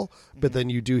at all, but then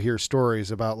you do hear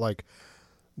stories about like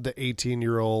the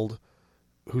 18-year-old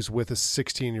who's with a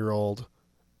 16-year-old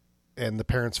and the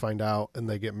parents find out and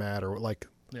they get mad or like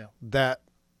Yeah. that.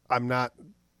 I'm not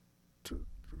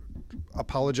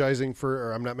apologizing for,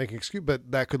 or I'm not making excuse,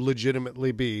 but that could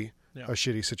legitimately be Yeah. a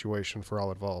shitty situation for all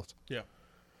involved. Yeah.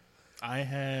 I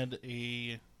had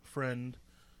a friend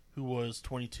who was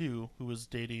 22 who was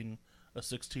dating a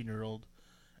 16-year-old,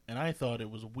 and I thought it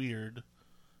was weird,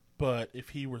 but if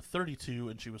he were 32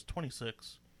 and she was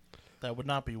 26, that would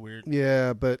not be weird.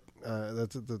 Yeah, but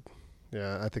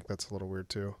yeah, I think that's a little weird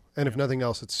too. And if nothing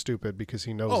else, it's stupid because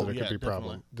he knows Oh, that it yeah, could be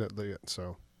definitely. problem.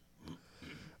 So,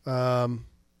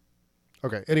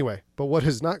 okay. Anyway, but what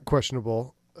is not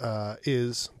questionable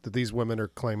is that these women are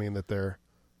claiming that they're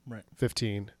Right.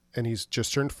 15, and he's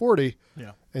just turned 40,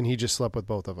 Yeah. and he just slept with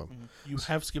both of them. You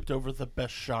have skipped over the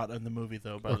best shot in the movie,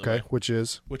 though, by the Okay, way. which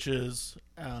is Which is,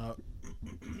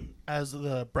 as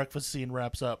the breakfast scene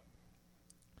wraps up,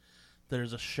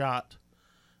 there's a shot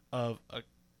of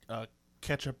a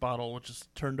ketchup bottle, which is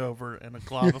turned over, and a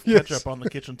glob of Yes. ketchup on the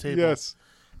kitchen table. yes,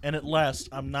 And it lasts,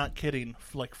 I'm not kidding,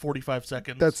 for like 45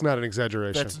 seconds. that's not an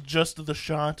exaggeration. That's just the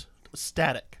shot,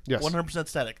 static. Yes. 100%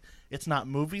 static. It's not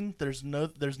moving. There's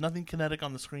nothing kinetic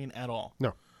on the screen at all.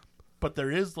 No. But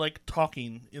there is like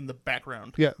talking in the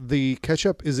background. Yeah, the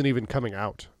ketchup isn't even coming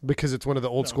out because it's one of the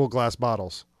old school glass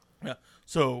bottles. Yeah.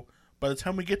 So by the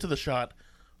time we get to the shot,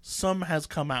 some has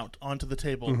come out onto the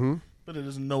table, but it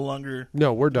is no longer.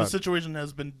 No, we're done. The situation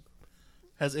has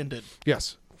ended.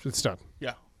 Yes, it's done.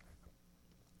 Yeah.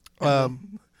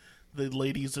 The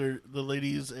ladies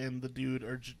and the dude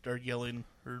are yelling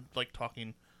or like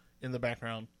talking in the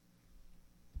background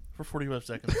for 45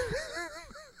 seconds.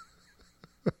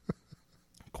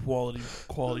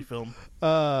 Quality film.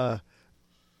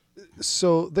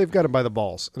 So they've got him by the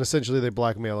balls, and essentially they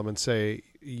blackmail him and say,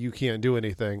 you can't do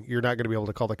anything. You're not going to be able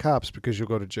to call the cops because you'll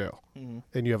go to jail.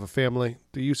 And you have a family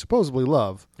that you supposedly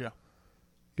love. Yeah.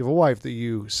 You have a wife that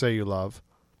you say you love.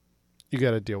 You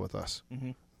got to deal with us.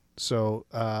 Mhm. So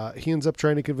he ends up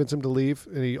trying to convince him to leave,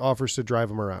 and he offers to drive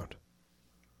him around.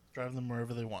 Drive them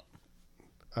wherever they want.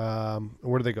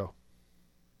 Where do they go?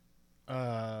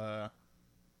 Where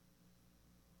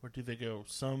do they go?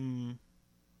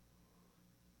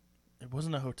 It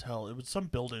wasn't a hotel. It was some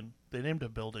building. They named a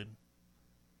building.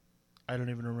 I don't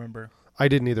even remember. I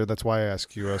didn't either. That's why I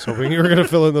asked you. I was hoping you were going to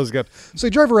fill in those gaps. So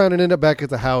they drive around and end up back at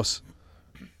the house,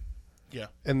 Yeah.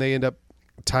 and they end up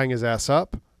tying his ass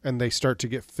up, and they start to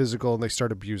get physical, and they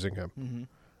start abusing him.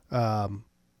 Mm-hmm.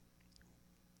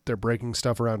 They're breaking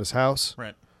stuff around his house.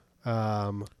 Right.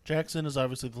 Jackson Jackson is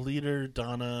obviously the leader.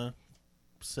 Donna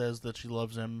says that she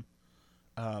loves him.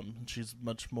 She's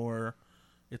much more,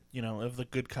 of the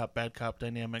good cop, bad cop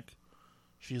dynamic.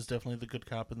 She is definitely the good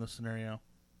cop in this scenario.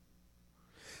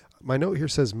 My note here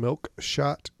says milk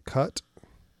shot cut.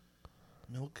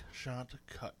 Milk shot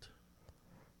cut.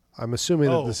 I'm assuming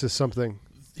that Oh. this is something.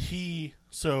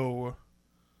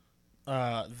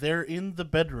 They're in the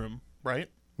bedroom, right?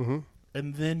 Mm-hmm.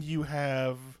 And then you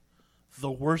have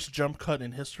the worst jump cut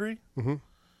in history. Mm-hmm.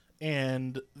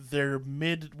 and they're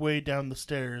midway down the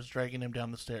stairs, dragging him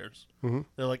down the stairs. Mhm.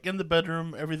 They're like in the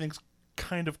bedroom, everything's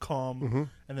kind of calm, Mhm.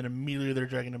 and then immediately they're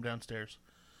dragging him downstairs.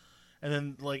 And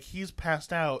then like he's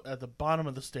passed out at the bottom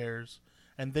of the stairs,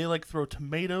 and they like throw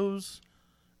tomatoes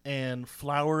and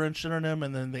flour and shit on him,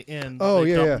 and then they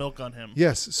dump milk on him.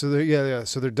 Yes. So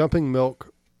So they're dumping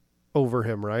milk over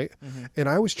him, right? Mm-hmm. And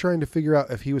I was trying to figure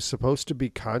out if he was supposed to be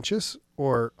conscious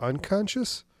or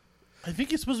unconscious. I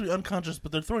think he's supposed to be unconscious,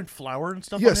 but they're throwing flour and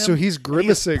stuff on Yeah, him. so he's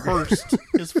grimacing. He is pursed.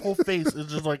 His whole face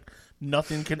is just like,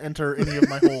 nothing can enter any of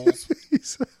my holes.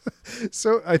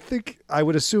 So I think I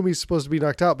would assume he's supposed to be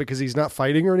knocked out because he's not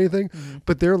fighting or anything,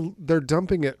 but they're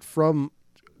dumping it from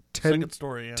 10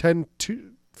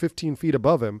 to 15 feet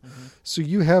above him. So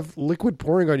you have liquid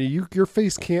pouring on you. Your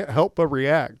face can't help but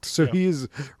react. So he is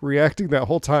reacting that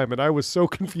whole time, and I was so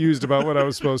confused about what I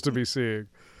was supposed to be seeing.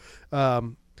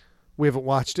 We haven't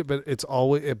watched it, but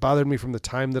it bothered me from the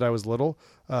time that I was little.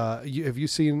 Have you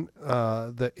seen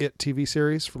the It TV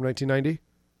series from 1990?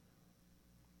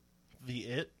 The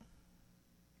It?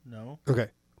 No. Okay.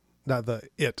 Not the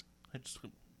It. It's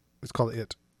called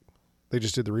It. They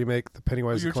just did the remake, the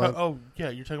Pennywise the Clown.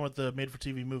 You're talking about the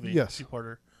made-for-TV movie. Yes.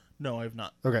 Two-parter. No, I have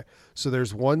not. Okay. So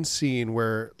there's one scene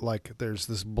where, like, there's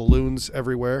this balloons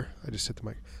everywhere. I just hit the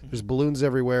mic. There's balloons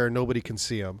everywhere. Nobody can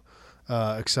see them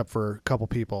except for a couple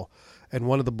people. And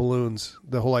one of the balloons,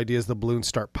 the whole idea is the balloons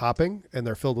start popping, and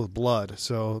they're filled with blood.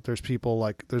 So there's people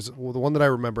the one that I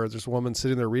remember, there's a woman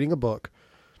sitting there reading a book.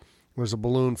 There's a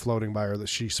balloon floating by her that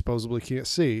she supposedly can't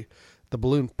see. The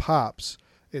balloon pops.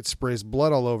 It sprays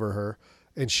blood all over her,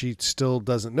 and she still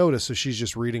doesn't notice, so she's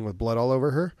just reading with blood all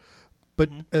over her. But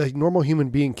a normal human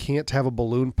being can't have a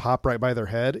balloon pop right by their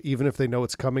head, even if they know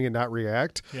it's coming and not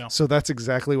react. Yeah. So that's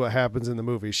exactly what happens in the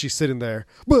movie. She's sitting there,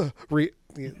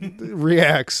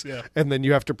 reacts, and then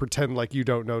you have to pretend like you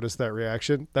don't notice that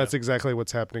reaction. That's exactly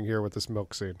what's happening here with this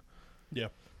milk scene. Yeah.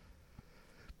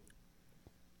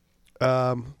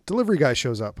 Delivery guy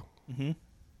shows up Mm-hmm.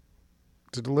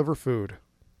 to deliver food.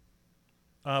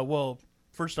 Well,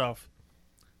 first off,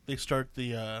 they start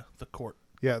the court.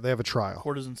 Yeah, they have a trial.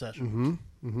 Court is in session.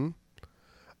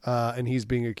 And he's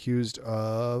being accused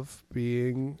of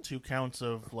being 2 counts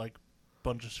of like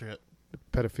bunch of shit,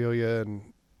 pedophilia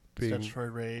and being statutory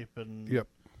rape and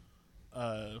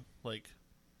like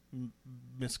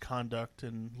misconduct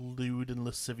and lewd and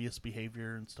lascivious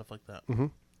behavior and stuff like that.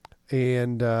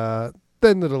 And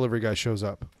then the delivery guy shows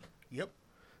up. Yep.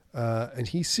 And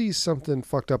he sees something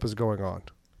fucked up is going on.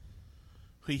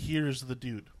 He hears the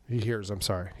dude. He hears.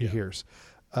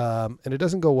 And it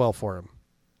doesn't go well for him.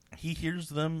 He hears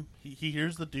them. He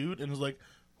hears the dude and is like,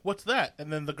 "What's that?"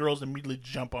 And then the girls immediately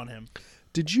jump on him.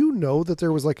 Did you know that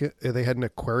there was they had an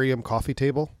aquarium coffee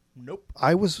table? Nope.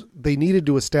 They needed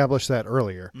to establish that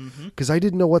earlier because I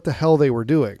didn't know what the hell they were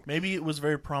doing. Maybe it was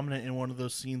very prominent in one of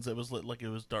those scenes that was lit like it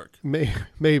was dark.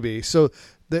 Maybe. So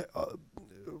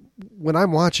when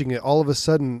I'm watching it, all of a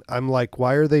sudden I'm like,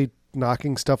 why are they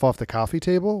knocking stuff off the coffee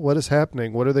table? What is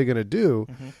happening? What are they going to do?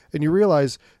 And you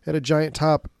realize it had a giant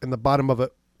top and the bottom of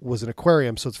it was an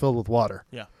aquarium, so it's filled with water.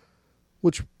 Yeah.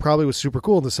 Which probably was super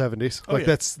cool in the 70s.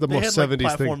 That's the most 70s thing. They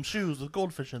had platform shoes with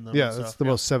goldfish in them. Yeah, that's the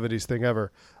most 70s thing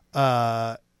ever.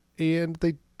 And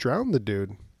they drown the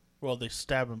dude. Well, they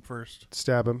stab him first.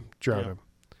 Stab him, drown him.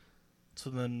 So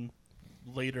then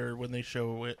later when they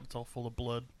show it, it's all full of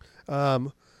blood.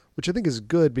 Which I think is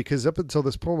good because up until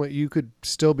this point, you could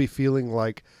still be feeling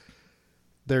like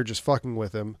they're just fucking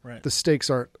with him. Right. The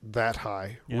stakes aren't that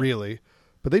high, really.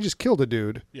 But they just killed a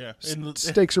dude. Yeah. And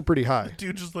stakes are pretty high.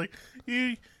 Dude just like,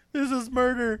 this is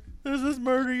murder. This is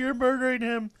murder. You're murdering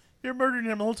him. You're murdering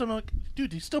him. The whole time I'm like,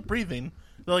 dude, he's still breathing.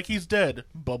 They're like, he's dead.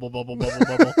 Bubble, bubble, bubble,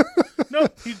 bubble. No,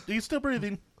 he's still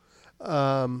breathing.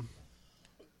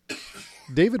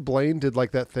 David Blaine did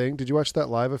like that thing. Did you watch that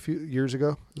live a few years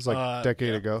ago? It was like a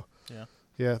decade ago. Yeah.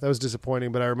 Yeah, that was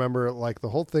disappointing. But I remember like the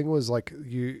whole thing was like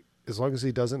as long as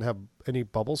he doesn't have any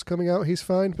bubbles coming out, he's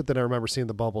fine. But then I remember seeing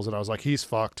the bubbles and I was like, he's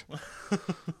fucked.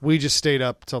 We just stayed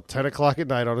up till 10 o'clock at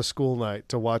night on a school night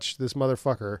to watch this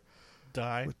motherfucker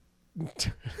die.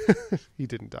 He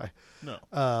didn't die. No.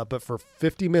 But for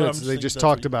 50 minutes, they just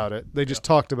talked about it. They just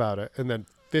talked about it. And then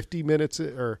 50 minutes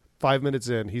or 5 minutes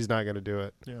in, he's not going to do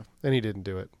it. Yeah. And he didn't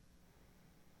do it.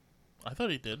 I thought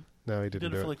he did. No, he didn't do it.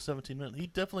 He did it for like 17 minutes.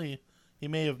 He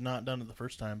may have not done it the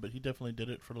first time, but he definitely did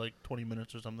it for like 20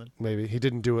 minutes or something. Maybe. He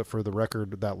didn't do it for the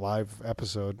record, that live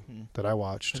episode that I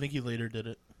watched. I think he later did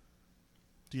it.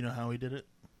 Do you know how he did it?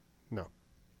 No.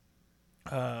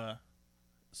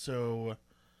 So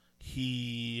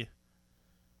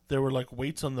there were like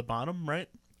weights on the bottom, right?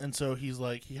 And so he's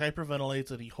like, he hyperventilates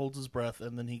and he holds his breath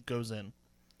and then he goes in.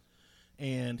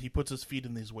 and he puts his feet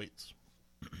in these weights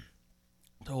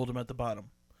to hold him at the bottom.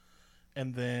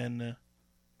 And then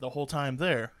the whole time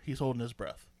there, he's holding his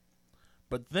breath.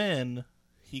 But then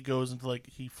he goes into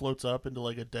he floats up into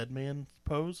a dead man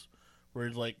pose, where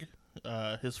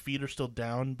his feet are still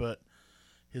down, but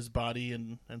his body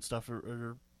and stuff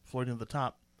are floating to the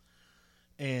top.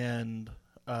 And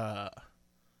that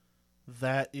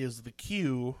is the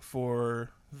cue for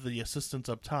the assistants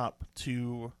up top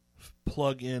to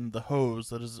plug in the hose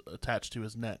that is attached to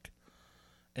his neck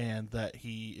and that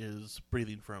he is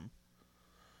breathing from.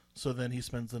 So then he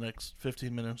spends the next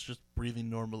 15 minutes just breathing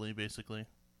normally, basically.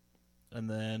 And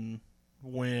then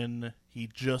when he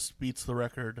just beats the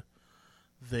record,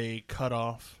 they cut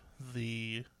off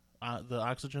the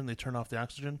oxygen. They turn off the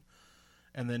oxygen.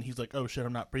 And then he's like, oh shit,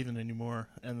 I'm not breathing anymore.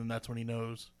 And then that's when he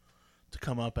knows to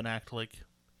come up and act like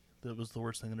that was the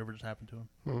worst thing that ever just happened to him.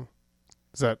 Hmm.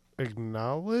 Is that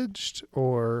acknowledged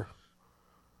or?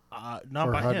 Not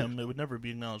or by him. It would never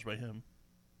be acknowledged by him.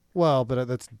 Well, but I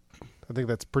think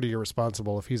that's pretty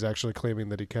irresponsible if he's actually claiming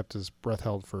that he kept his breath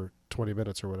held for 20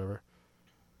 minutes or whatever.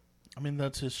 I mean,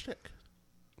 that's his shtick.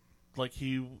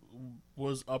 He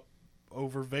was up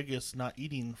over Vegas not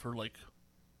eating for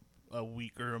a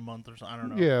week or a month or something. I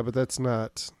don't know. Yeah, but that's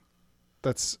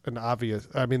an obvious.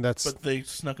 I mean, that's. But they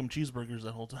snuck him cheeseburgers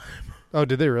that whole time. Oh,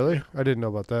 did they really? Yeah. I didn't know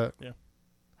about that. Yeah.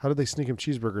 How did they sneak him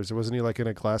cheeseburgers? Wasn't he in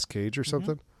a glass cage or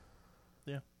something?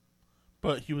 Yeah.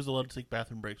 But he was allowed to take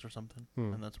bathroom breaks or something,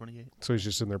 and that's when he ate. So he's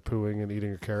just in there pooing and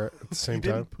eating a carrot at the same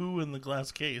time? He didn't poo in the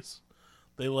glass case.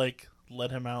 They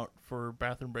let him out for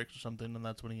bathroom breaks or something, and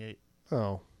that's when he ate.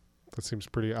 Oh, that seems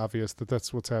pretty obvious that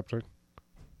that's what's happening.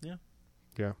 Yeah.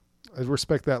 Yeah. I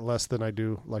respect that less than I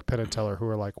do Penn and Teller, who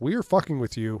are like, we are fucking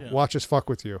with you. Yeah. Watch us fuck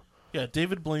with you. Yeah,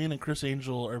 David Blaine and Chris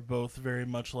Angel are both very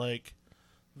much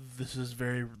this is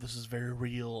very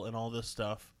real and all this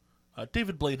stuff.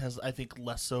 David Blaine has, I think,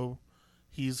 less so.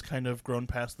 He's kind of grown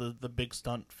past the big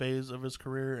stunt phase of his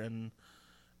career, and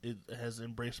it has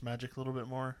embraced magic a little bit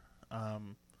more.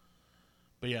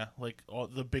 But yeah, all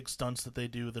the big stunts that they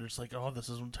do, they're just oh, this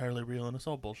is entirely real, and it's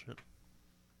all bullshit.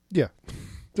 Yeah.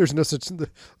 There's no such...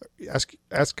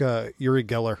 Ask Uri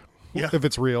Geller if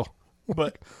it's real.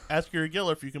 But ask Uri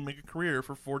Geller if you can make a career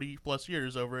for 40-plus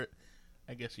years over it.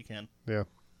 I guess you can. Yeah.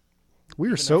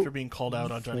 Even after being called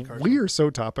out on Johnny Carson. We are so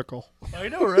topical. I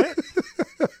know, right?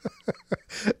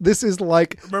 This is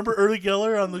Remember Uri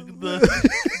Geller on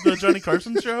the Johnny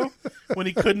Carson show when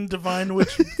he couldn't divine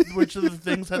which of the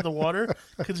things had the water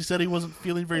because he said he wasn't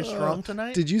feeling very strong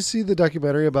tonight? Did you see the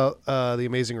documentary about The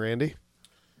Amazing Randy?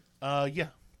 Yeah.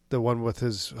 The one with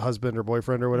his husband or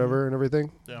boyfriend or whatever and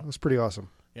everything? Yeah. It was pretty awesome.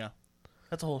 Yeah.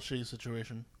 That's a whole shitty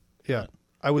situation. Yeah. But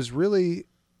I was really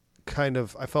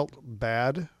I felt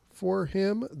bad for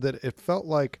him that it felt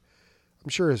like, I'm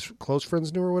sure his close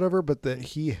friends knew or whatever, but that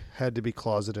he had to be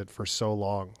closeted for so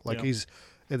long. He's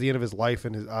at the end of his life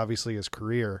and obviously his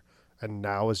career, and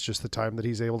now is just the time that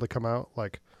he's able to come out.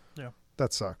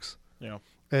 That sucks. Yeah.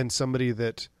 And somebody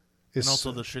that is... And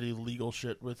also the shitty legal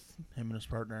shit with him and his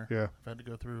partner. Yeah. I've had to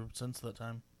go through since that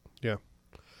time. Yeah.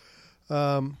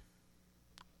 I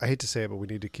hate to say it, but we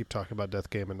need to keep talking about Death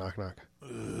Game and Knock Knock.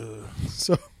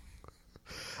 So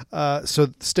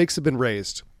stakes have been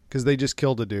raised because they just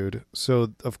killed a dude.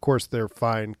 So, of course, they're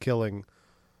fine killing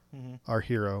our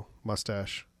hero,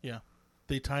 Mustache. Yeah.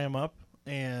 They tie him up,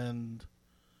 and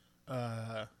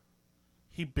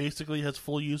he basically has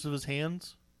full use of his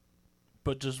hands,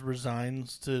 but just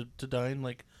resigns to dying.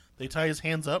 They tie his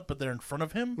hands up, but they're in front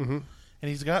of him, and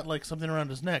he's got, something around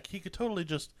his neck. He could totally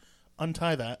just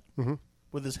untie that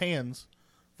with his hands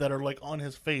that are, on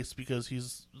his face because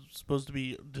he's supposed to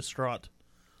be distraught.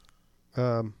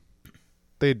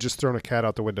 They had just thrown a cat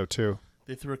out the window, too.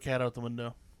 They threw a cat out the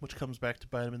window, which comes back to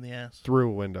bite him in the ass. Through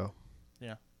a window.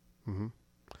 Yeah.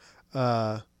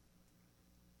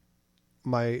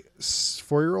 My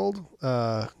 4-year-old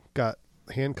got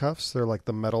handcuffs. They're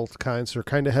the metal kinds. They're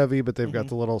kind of heavy, but they've got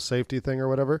the little safety thing or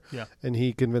whatever. Yeah. And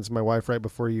he convinced my wife right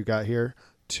before you got here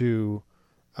to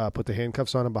put the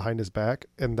handcuffs on him behind his back,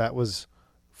 and that was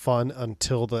fun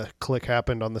until the click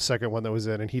happened on the second one that was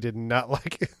in, and he did not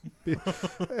like it.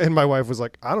 And my wife was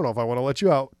like, I don't know if I want to let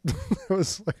you out. I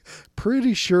was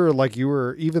pretty sure you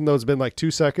were, even though it's been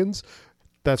 2 seconds,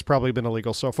 that's probably been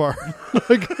illegal so far.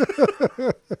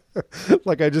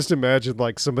 I just imagined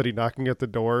somebody knocking at the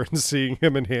door and seeing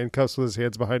him in handcuffs with his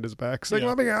hands behind his back saying,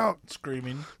 let me out.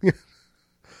 Screaming.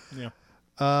 Yeah.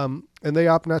 And they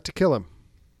opt not to kill him.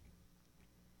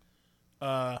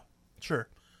 Sure.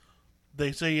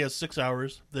 They say he has 6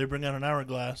 hours. They bring out an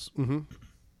hourglass. Mm-hmm.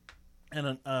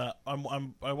 And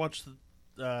I watched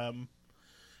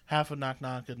half of Knock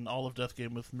Knock and all of Death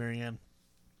Game with Marianne.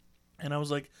 And I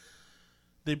was like,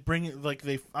 they bring it, like,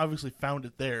 they obviously found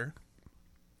it there.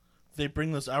 They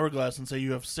bring this hourglass and say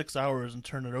you have 6 hours and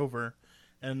turn it over.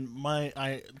 And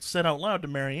I said out loud to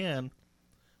Marianne,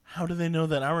 how do they know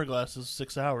that hourglass is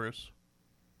 6 hours?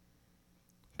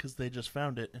 Because they just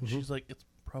found it. And she's like, it's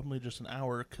probably just an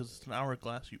hour because it's an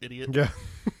hourglass, you idiot. Yeah.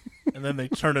 And then they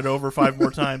turn it over 5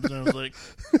 more times. And I was like,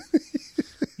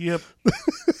 yep.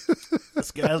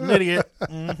 This guy's an idiot.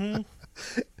 Mm-hmm.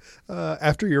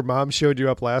 After your mom showed you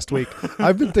up last week,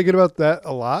 I've been thinking about that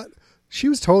a lot. She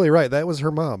was totally right. That was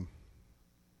her mom.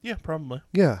 Yeah, probably.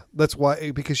 Yeah, that's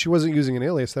why, because she wasn't using an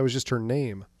alias. That was just her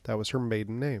name. That was her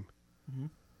maiden name. Mm-hmm.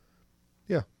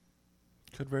 Yeah.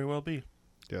 Could very well be.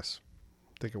 Yes,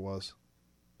 I think it was.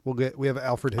 We have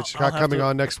Alfred Hitchcock coming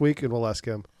on next week, and we'll ask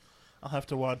him. I'll have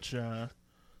to watch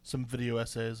some video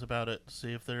essays about it to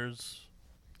see if there's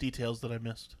details that I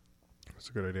missed. That's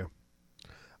a good idea.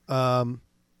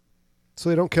 So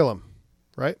they don't kill him,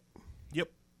 right? Yep.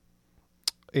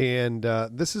 And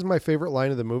this is my favorite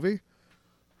line of the movie.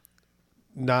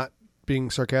 Not being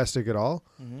sarcastic at all.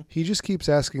 Mm-hmm. He just keeps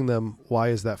asking them, why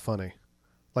is that funny?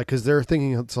 Like, because they're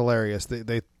thinking it's hilarious.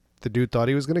 The dude thought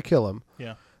he was going to kill him.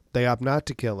 Yeah. They opt not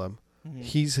to kill him. Mm-hmm.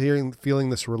 He's feeling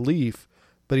this relief,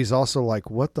 but he's also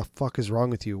like, what the fuck is wrong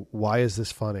with you? Why is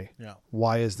this funny? Yeah.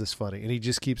 Why is this funny? And he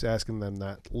just keeps asking them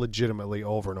that legitimately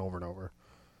over and over and over.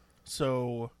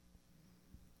 So,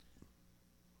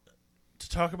 to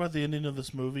talk about the ending of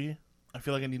this movie, I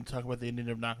feel like I need to talk about the ending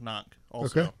of Knock Knock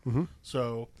also. Okay. Mm-hmm.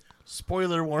 So,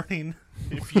 spoiler warning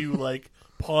if you, like,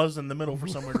 pause in the middle for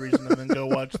some weird reason and then go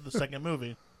watch the second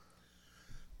movie.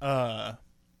 Why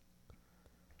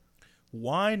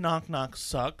Knock Knock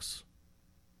sucks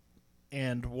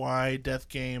and why Death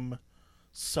Game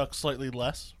sucks slightly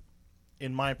less,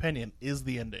 in my opinion, is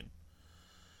the ending.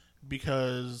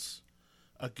 Because,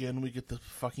 again, we get the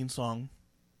fucking song.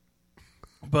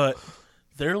 But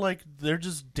they're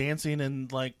just dancing in,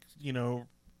 like, you know,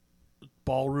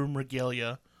 ballroom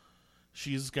regalia.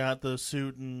 She's got the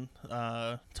suit and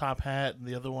top hat, and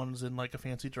the other one's in, like, a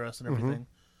fancy dress and everything. Mm-hmm.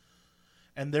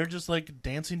 And they're just, like,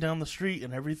 dancing down the street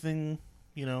and everything,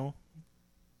 you know,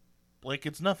 like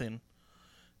it's nothing.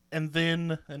 And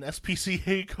then an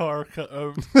SPCA car,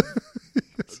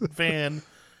 van,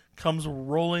 comes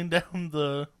rolling down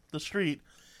the street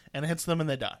and hits them and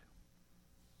they die.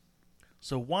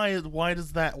 So why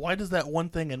does that one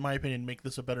thing, in my opinion, make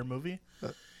this a better movie?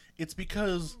 It's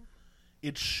because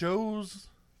it shows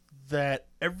that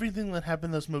everything that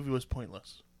happened in this movie was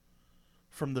pointless.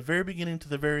 From the very beginning to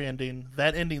the very ending,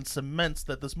 that ending cements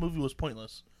that this movie was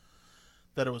pointless.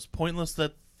 That it was pointless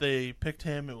that they picked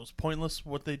him, it was pointless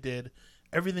what they did.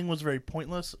 Everything was very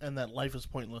pointless, and that life is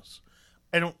pointless.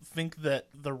 I don't think that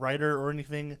the writer or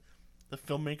anything, the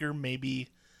filmmaker, maybe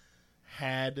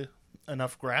had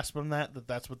enough grasp on that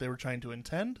that's what they were trying to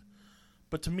intend.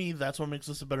 But to me, that's what makes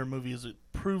this a better movie, is it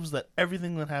proves that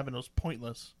everything that happened was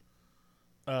pointless,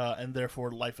 and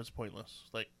therefore life is pointless.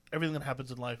 Like, everything that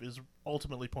happens in life is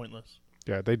ultimately pointless.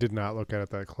 Yeah, they did not look at it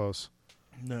that close.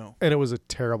 No. And it was a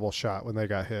terrible shot when they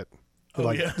got hit. Oh,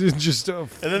 like, yeah. Just and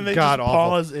then they God just awful.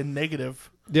 pause in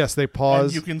negative. Yes, they pause.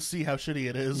 And you can see how shitty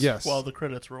it is while the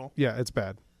credits roll. Yeah, it's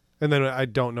bad. And then I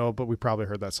don't know, but we probably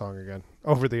heard that song again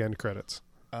over the end credits.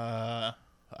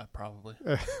 Probably.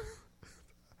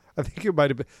 I think it might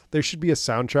have been. There should be a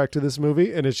soundtrack to this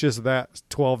movie, and it's just that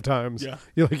 12 times. Yeah.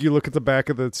 You look at the back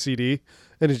of the CD,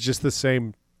 and it's just the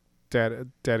same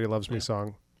Daddy Loves Me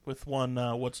song. With one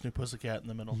What's New Pussycat in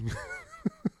the middle.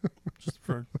 just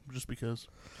because.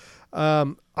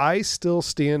 I still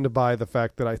stand by the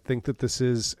fact that I think that this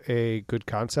is a good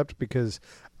concept, because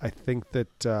I think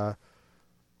that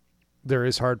there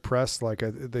is hard press. Like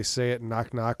they say at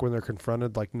Knock Knock when they're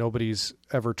confronted, like nobody's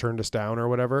ever turned us down or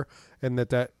whatever, and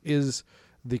that is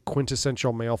the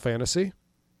quintessential male fantasy.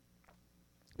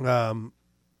 And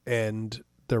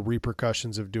the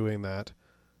repercussions of doing that.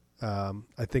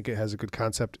 I think it has a good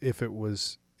concept if it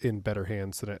was in better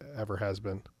hands than it ever has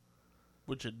been.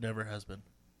 Which it never has been.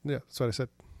 Yeah, that's what I said.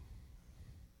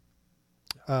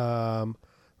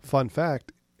 Fun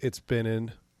fact, it's been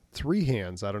in 3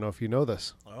 hands. I don't know if you know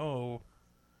this. Oh.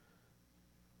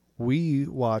 We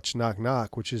watched Knock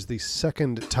Knock, which is the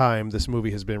second time this movie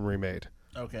has been remade.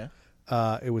 Okay.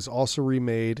 It was also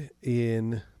remade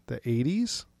in the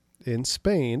 80s in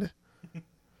Spain.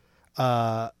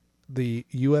 The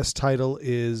U.S. title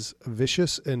is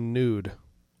Vicious and Nude.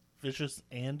 Vicious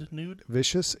and Nude?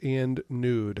 Vicious and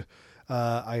Nude.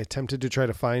 I attempted to try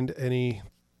to find any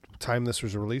time this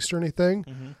was released or anything.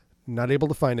 Mm-hmm. Not able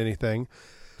to find anything.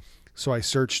 So I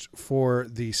searched for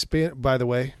the By the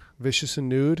way, Vicious and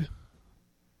Nude.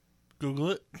 Google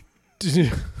it.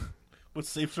 With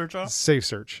safe search off? Safe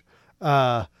search.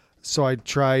 So I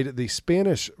tried the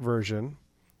Spanish version,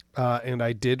 and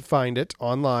I did find it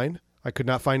online. I could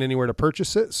not find anywhere to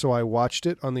purchase it, so I watched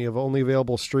it on the only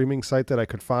available streaming site that I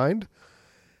could find,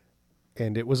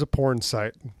 and it was a porn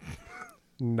site.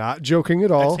 Not joking at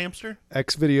all. Xhamster?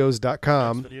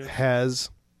 Xvideos.com Xvideos. has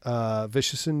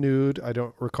Vicious and Nude. I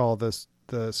don't recall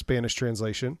the Spanish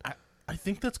translation. I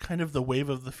think that's kind of the wave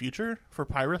of the future for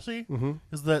piracy. Mm-hmm.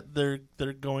 Is that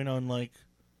they're going on like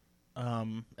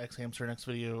Xhamster and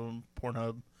Xvideo and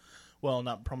Pornhub. Well,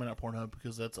 probably not Pornhub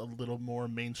because that's a little more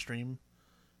mainstream.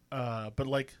 But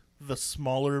like the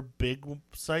smaller big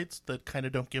sites that kind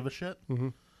of don't give a shit. Mm-hmm.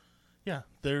 Yeah,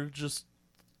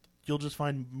 you'll just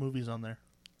find movies on there.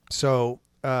 So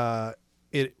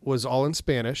it was all in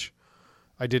Spanish.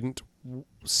 I didn't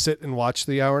sit and watch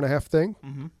the hour and a half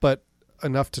thing, but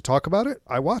enough to talk about it.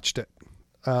 I watched it.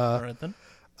 All right then.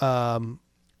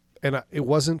 And it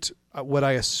wasn't what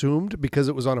I assumed because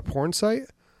it was on a porn site.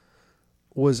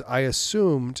 I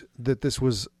assumed that this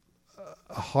was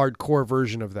a hardcore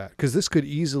version of that because this could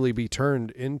easily be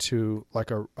turned into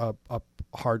like a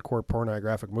hardcore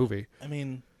pornographic movie. I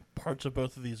mean, parts of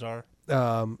both of these are.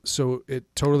 So it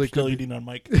totally Still could. eating on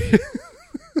Mike.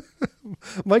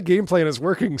 My game plan is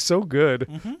working so good.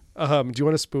 Mm-hmm. Do you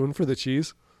want a spoon for the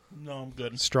cheese? No, I'm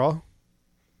good. Straw?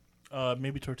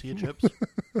 Maybe tortilla chips.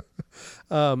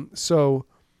 So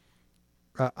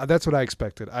that's what I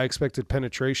expected. I expected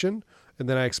penetration, and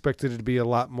then I expected it to be a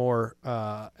lot more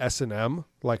S&M,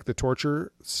 like the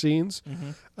torture scenes.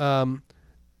 Mm-hmm.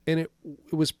 And it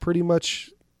was pretty much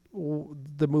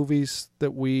the movies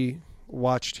that we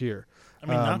watched here. I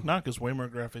mean, Knock Knock is way more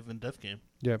graphic than Death Game.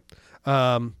 Yeah.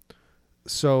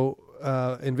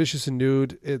 So in Vicious and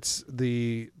Nude, it's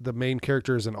the main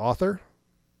character is an author,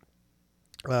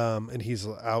 and he's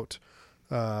out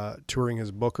touring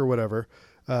his book or whatever.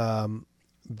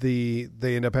 They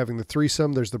end up having the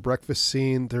threesome. There's the breakfast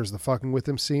scene. There's the fucking with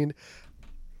him scene.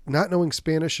 Not knowing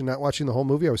Spanish and not watching the whole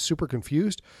movie, I was super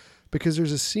confused because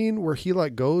there's a scene where he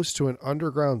like goes to an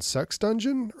underground sex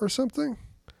dungeon or something.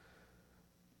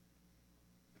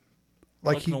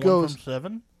 Like he the goes. one from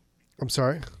Seven? I'm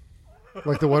sorry.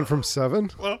 Like the one from Seven?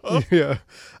 Yeah.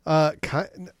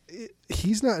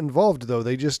 He's not involved, though.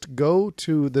 They just go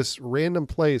to this random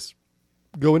place,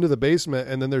 go into the basement,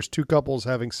 and then there's two couples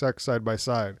having sex side by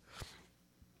side.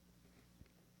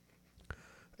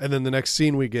 And then the next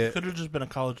scene we get... Could have just been a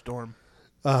college dorm.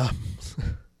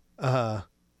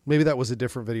 Maybe that was a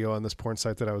different video on this porn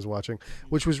site that I was watching,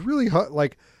 which was really hot.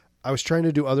 Like, I was trying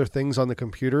to do other things on the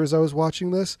computer as I was watching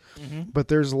this, but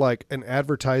there's like an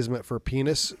advertisement for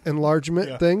penis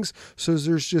enlargement things. So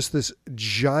there's just this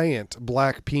giant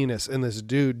black penis and this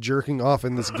dude jerking off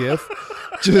in this GIF,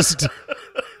 just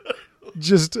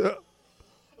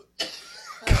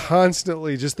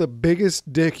constantly, just the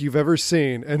biggest dick you've ever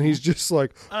seen. And he's just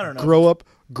like, I don't know. grow up.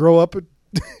 I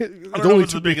don't know if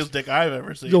it's the biggest dick I've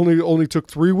ever seen. It only took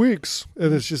 3 weeks.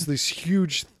 And it's just this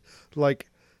huge, like,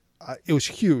 it was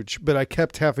huge, but I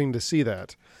kept having to see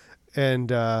that,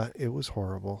 and it was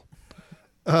horrible.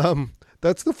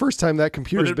 That's the first time that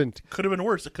computer's been. Could have been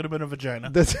worse. It could have been a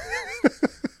vagina. That's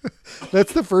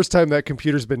the first time that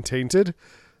computer's been tainted.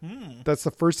 That's the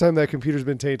first time that computer's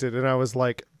been tainted, and I was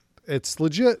like, "It's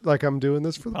legit. Like I'm doing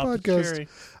this for the podcast."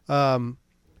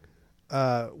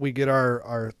 We get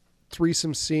our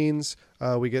threesome scenes.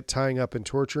 We get tying up and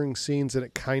torturing scenes, and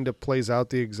it kind of plays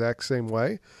out the exact same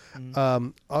way.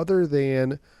 Other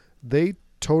than they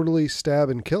totally stab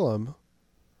and kill him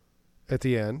at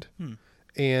the end,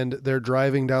 and they're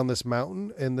driving down this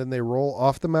mountain, and then they roll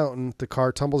off the mountain. The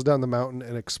car tumbles down the mountain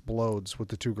and explodes with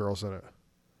the two girls in it.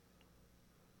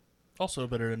 Also a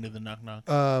better ending than Knock Knock.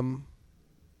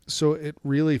 So it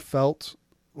really felt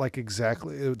like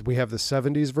exactly. We have the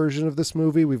 70s version of this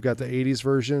movie, we've got the 80s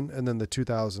version, and then the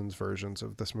 2000s versions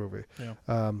of this movie. Yeah.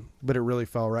 But it really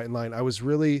fell right in line. I was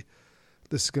really,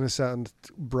 this is going to sound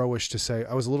bro-ish to say,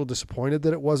 I was a little disappointed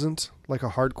that it wasn't like a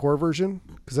hardcore version,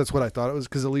 because that's what I thought it was,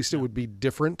 because at least it would be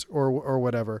different or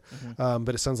whatever.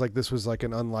 But it sounds like this was like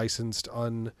an unlicensed,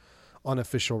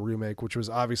 unofficial remake, which was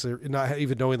obviously, not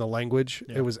even knowing the language,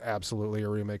 it was absolutely a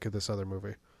remake of this other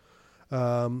movie.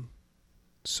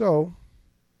 So...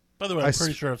 By the way, I'm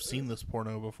pretty sure I've seen this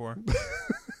porno before.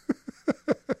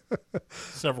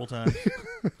 Several times.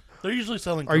 They're usually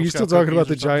selling. Are you still talking about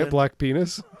the giant black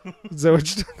penis? Is that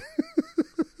what you're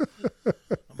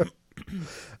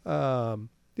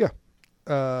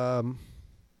yeah.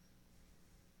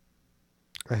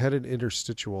 I had an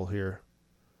interstitial here.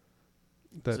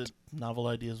 Is it Novel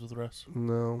Ideas with Russ?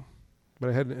 No. But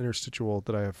I had an interstitial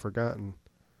that I have forgotten.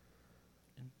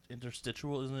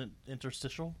 Interstitial, isn't it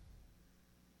interstitial?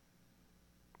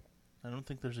 I don't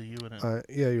think there's a U in it.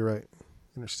 Yeah, you're right.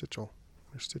 Interstitial.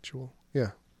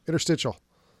 Yeah, interstitial.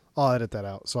 I'll edit that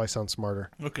out so I sound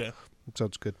smarter. Okay.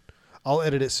 Sounds good. I'll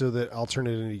edit it so that I'll turn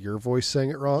it into your voice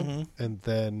saying it wrong, and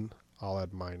then I'll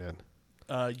add mine in.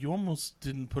 You almost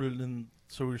didn't put it in,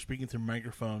 so we were speaking through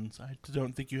microphones. I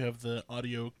don't think you have the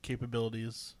audio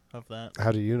capabilities of that.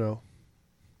 How do you know?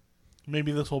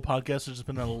 Maybe this whole podcast has just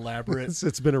been an elaborate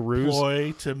It's been a ruse.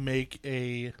 ploy to make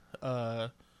a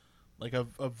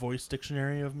voice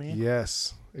dictionary of me.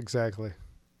 Yes, exactly.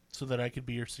 So that I could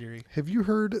be your Siri. Have you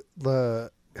heard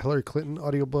the Hillary Clinton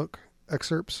audiobook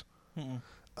excerpts? Mm-mm.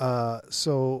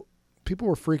 So people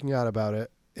were freaking out about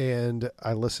it, and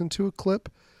I listened to a clip,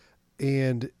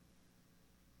 and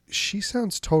she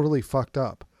sounds totally fucked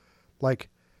up. Like,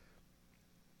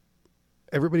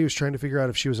 everybody was trying to figure out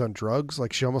if she was on drugs.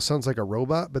 Like, she almost sounds like a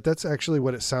robot, but that's actually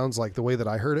what it sounds like. The way that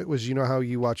I heard it was, you know how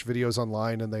you watch videos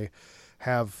online and they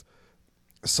have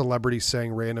celebrities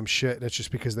saying random shit, and it's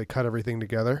just because they cut everything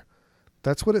together?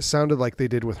 That's what it sounded like they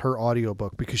did with her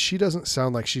audiobook, because she doesn't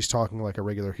sound like she's talking like a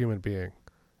regular human being.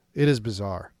 It is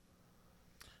bizarre.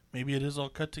 Maybe it is all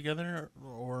cut together,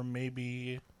 or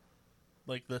maybe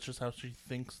like that's just how she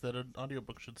thinks that an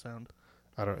audiobook should sound.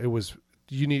 I don't. It was.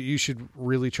 You should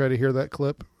really try to hear that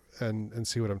clip and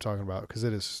see what I'm talking about, because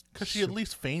it is. Because she at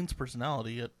least feigns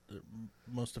personality at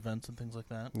most events and things like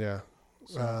that. Yeah.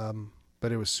 So.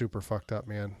 But it was super fucked up,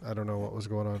 man. I don't know what was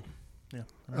going on. Yeah.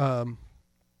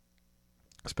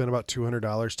 I spent about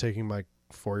 $200 taking my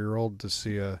 4-year-old to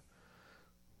see a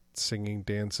singing,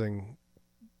 dancing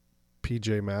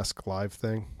PJ Masks live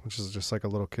thing, which is just like a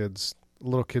little kids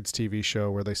TV show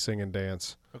where they sing and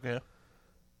dance. Okay.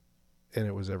 And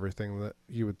it was everything that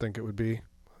you would think it would be.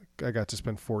 I got to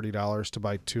spend $40 to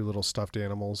buy 2 little stuffed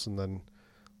animals and then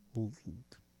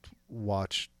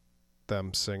watch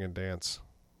them sing and dance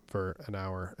for an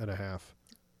hour and a half.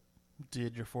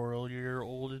 Did your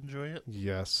 4-year-old enjoy it?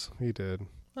 Yes, he did.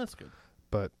 That's good.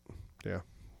 But yeah,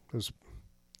 it was.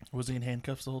 Was he in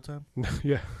handcuffs the whole time?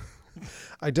 Yeah.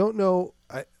 I don't know.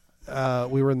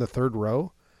 We were in the 3rd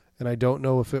row, and I don't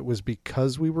know if it was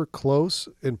because we were close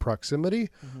in proximity,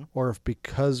 or if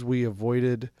because we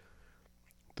avoided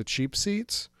the cheap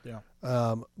seats. Yeah.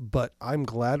 But I'm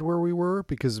glad where we were,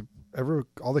 because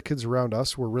all the kids around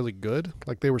us were really good.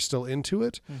 Like, they were still into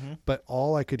it, but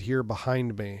all I could hear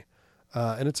behind me,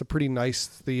 and it's a pretty nice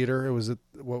theater. It was at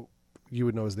what you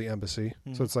would know as the Embassy.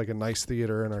 So it's like a nice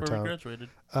theater in our town. Where we graduated.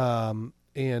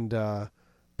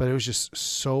 But it was just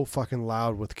so fucking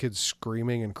loud with kids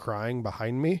screaming and crying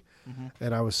behind me.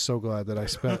 And I was so glad that I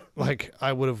spent, like,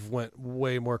 I would have went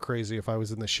way more crazy if I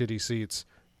was in the shitty seats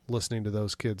listening to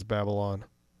those kids babble on.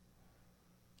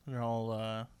 They're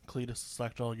all Cletus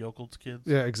Slackjaw Yokel's kids.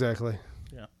 Yeah, exactly.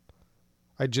 Yeah.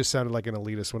 I just sounded like an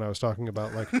elitist when I was talking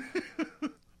about, like,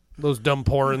 those dumb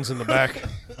porins in the back.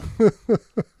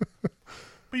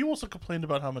 But you also complained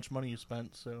about how much money you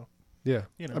spent, so. Yeah,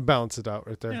 you know. I balanced it out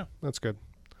right there. Yeah. That's good.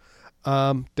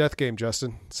 Death Game,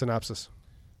 Justin. Synopsis.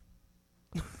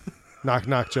 Knock,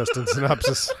 knock, Justin.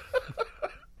 Synopsis.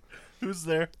 Who's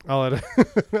there? I'll edit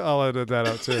that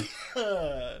out too.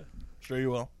 Sure you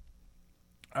will.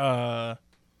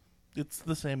 It's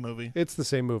the same movie. It's the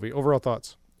same movie. Overall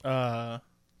thoughts? The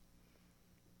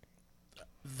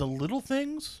little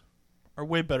things are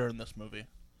way better in this movie.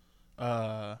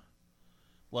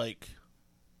 Like,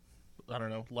 I don't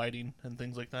know, lighting and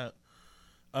things like that.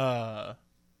 I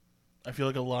feel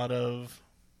like a lot of,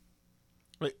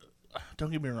 like,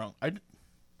 don't get me wrong,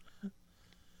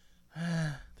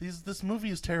 this movie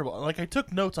is terrible. Like, I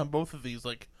took notes on both of these.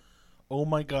 Like, oh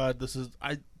my god,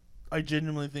 I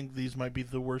genuinely think these might be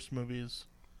the worst movies.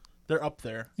 They're up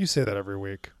there. You say that every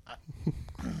week.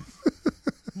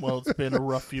 Well, it's been a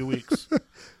rough few weeks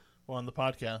on the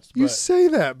podcast. You say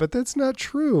that, but that's not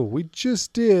true. We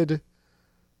just did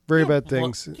Very Bad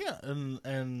Things. Well, yeah,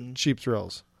 and Cheap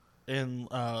Thrills. And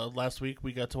last week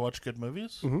we got to watch good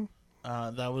movies.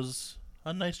 Mm-hmm. That was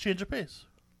a nice change of pace.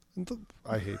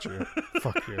 I hate you.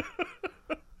 Fuck you.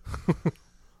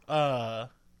 But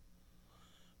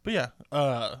yeah,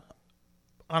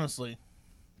 honestly,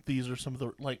 these are some of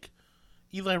the, like,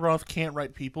 Eli Roth can't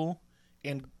write people,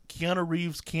 and Keanu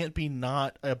Reeves can't be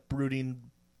not a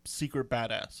brooding secret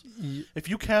badass. If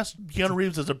you cast Keanu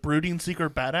Reeves as a brooding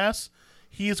secret badass,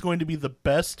 he is going to be the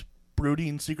best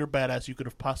brooding secret badass you could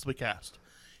have possibly cast.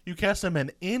 You cast him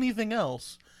in anything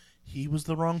else, he was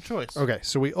the wrong choice. Okay,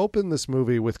 so we open this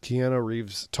movie with Keanu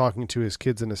Reeves talking to his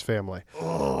kids and his family.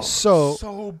 Oh,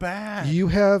 so bad. You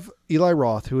have Eli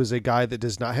Roth, who is a guy that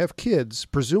does not have kids,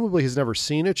 presumably has never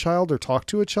seen a child or talked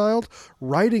to a child,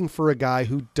 writing for a guy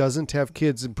who doesn't have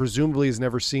kids and presumably has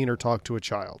never seen or talked to a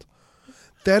child.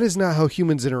 That is not how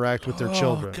humans interact with their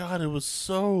children. Oh God, it was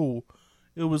so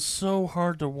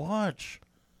hard to watch.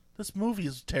 This movie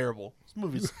is terrible. This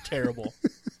movie is terrible.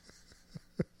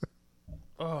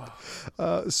 Oh.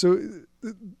 So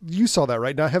you saw that,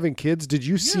 right? Not having kids. Did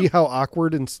you see how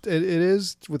awkward it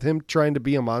is with him trying to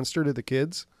be a monster to the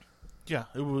kids? Yeah,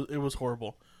 it was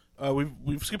horrible.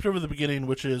 We've skipped over the beginning,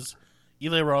 which is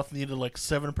Eli Roth needed like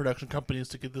 7 production companies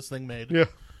to get this thing made.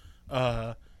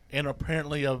 Yeah. And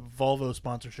apparently a Volvo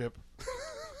sponsorship,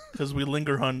 because we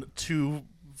linger on 2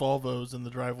 Volvos in the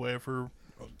driveway for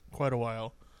quite a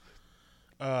while.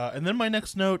 And then my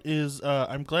next note is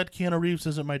I'm glad Keanu Reeves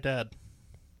isn't my dad.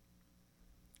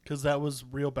 Because that was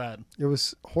real bad. It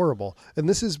was horrible. And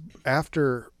this is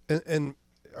after, and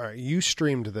all right, you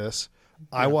streamed this.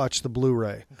 Yeah. I watched the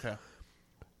Blu-ray. Okay.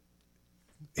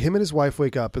 Him and his wife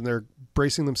wake up and they're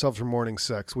bracing themselves for morning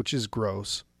sex, which is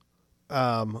gross.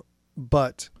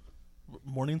 But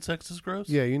morning sex is gross?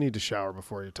 Yeah, you need to shower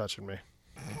before you're touching me.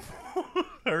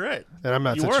 All right. And I'm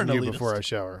not touching you before I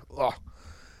shower.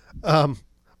 Ugh.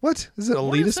 What? Is it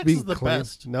elitist being clean?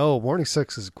 Best. No, morning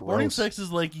sex is gross. Morning sex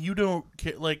is like you don't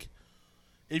like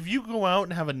if you go out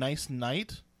and have a nice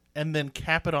night and then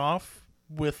cap it off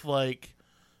with like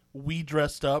we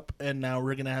dressed up and now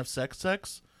we're gonna have sex.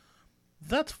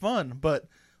 That's fun, but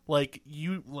like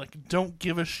you like don't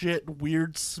give a shit.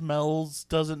 Weird smells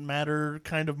doesn't matter.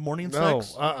 Kind of morning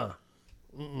sex. Yeah.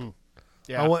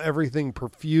 I want everything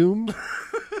perfumed.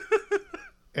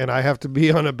 And I have to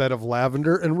be on a bed of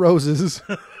lavender and roses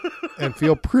and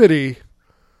feel pretty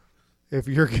if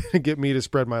you're going to get me to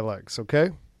spread my legs,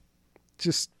 okay?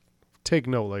 Just take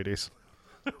note, ladies.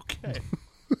 Okay.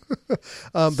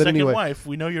 But Second anyway, wife,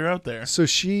 we know you're out there. So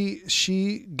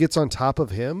she gets on top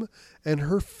of him, and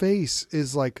her face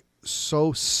is like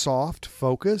so soft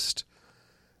focused,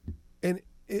 and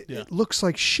it looks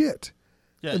like shit.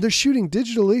 Yeah. And they're shooting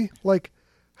digitally, like...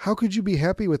 How could you be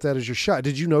happy with that as your shot?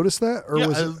 Did you notice that? Or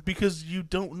was it... because you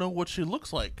don't know what she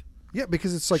looks like. Yeah,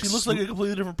 because it's like... She looks like a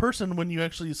completely different person when you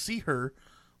actually see her,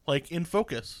 like, in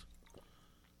focus.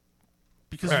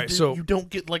 Because you don't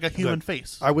get, like, a human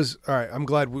face. All right, I'm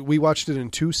glad. We watched it in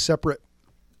 2 separate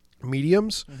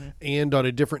mediums and on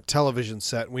a different television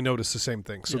set. We noticed the same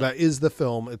thing. So that is the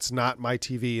film. It's not my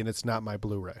TV and it's not my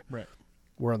Blu-ray. Right.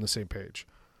 We're on the same page.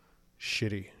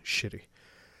 Shitty.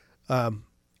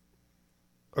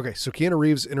 Okay, so Keanu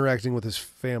Reeves interacting with his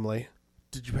family.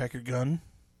 Did you pack your gun?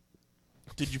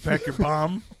 Did you pack your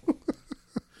bomb?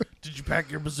 Did you pack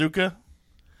your bazooka?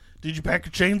 Did you pack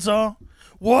your chainsaw?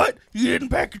 What? You didn't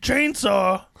pack your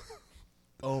chainsaw?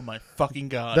 Oh my fucking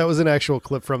God. That was an actual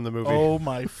clip from the movie. Oh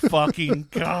my fucking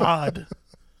God.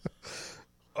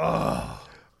 Oh,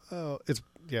 it's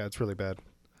really bad.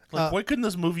 Like, why couldn't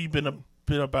this movie been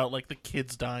about like the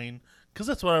kids dying? Because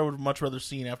that's what I would much rather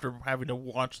seen after having to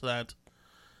watch that.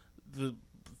 The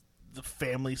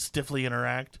family stiffly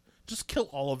interact. Just kill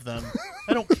all of them.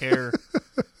 I don't care.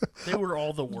 They were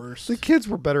all the worst. The kids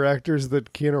were better actors than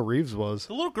Keanu Reeves was.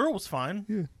 The little girl was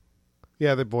fine.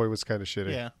 Yeah, the boy was kind of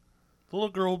shitty. Yeah. The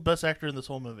little girl, best actor in this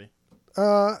whole movie.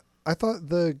 I thought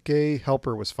the gay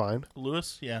helper was fine.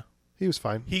 Lewis, yeah. He was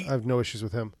fine. I have no issues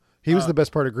with him. He was the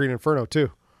best part of Green Inferno,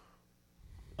 too.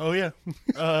 Oh, yeah.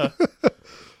 The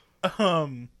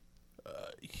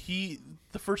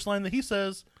first line that he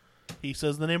says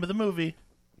the name of the movie.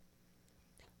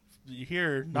 You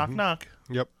hear knock knock.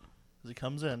 Yep. As he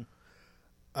comes in.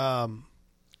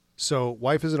 So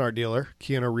wife is an art dealer.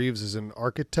 Keanu Reeves is an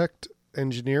architect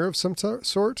engineer of some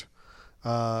sort.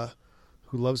 Who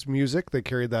loves music. They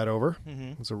carried that over.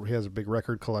 So he has a big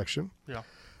record collection. Yeah.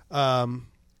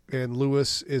 And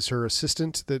Lewis is her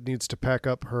assistant that needs to pack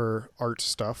up her art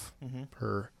stuff.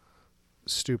 Her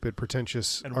stupid,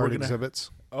 pretentious art exhibits.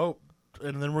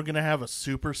 And then we're gonna have a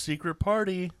super secret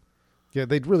party. Yeah,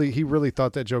 he really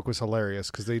thought that joke was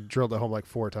hilarious because they drilled it home like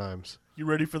 4 times. You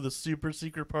ready for the super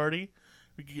secret party?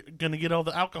 We're gonna get all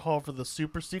the alcohol for the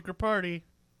super secret party.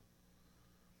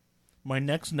 My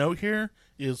next note here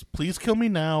is, please kill me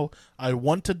now. I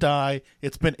want to die.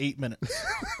 It's been 8 minutes.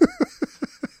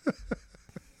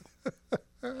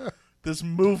 This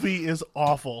movie is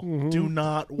awful. Do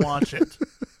not watch it.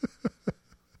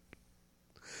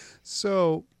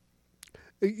 So...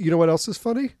 You know what else is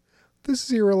funny? This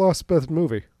is Eli Roth's best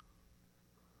movie.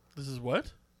 This is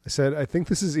what? I said, I think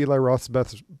this is Eli Roth's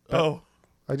best. Oh.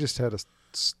 I just had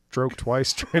stroke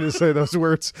twice trying to say those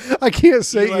words. I can't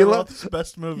say Eli Eli. Roth's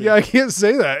best movie. Yeah, I can't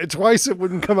say that. Twice it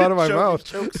wouldn't come out of my Choke- mouth.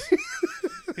 Chokes.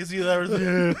 Is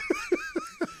either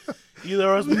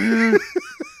either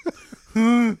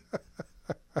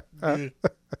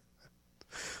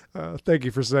Thank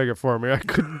you for saying it for me. I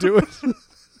couldn't do it.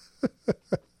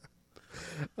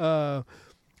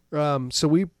 So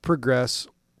we progress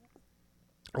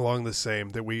along the same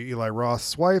that Eli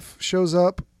Roth's wife shows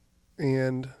up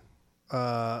and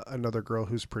another girl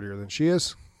who's prettier than she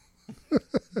is.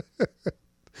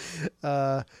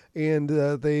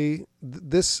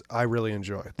 This I really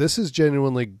enjoy. This is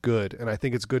genuinely good, and I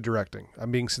think it's good directing.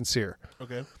 I'm being sincere.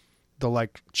 Okay. The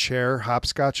like chair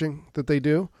hopscotching that they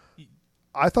do,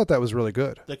 I thought that was really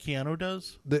good. That Keanu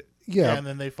does? Yeah, And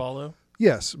then they follow?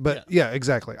 yes, but yeah,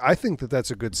 exactly. I think that that's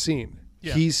a good scene.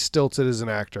 Yeah. He's stilted as an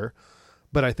actor,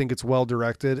 but I think it's well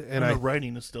directed, and the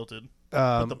writing is stilted.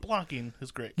 But the blocking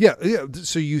is great. yeah.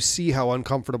 So you see how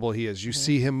uncomfortable he is. You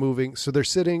see him moving. So they're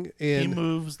sitting in. He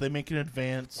moves, they make an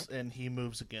advance, and he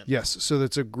moves again. Yes. So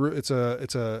that's it's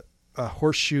a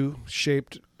horseshoe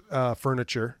shaped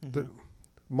furniture.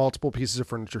 Multiple pieces of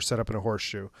furniture set up in a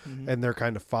horseshoe, and they're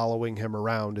kind of following him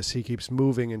around as he keeps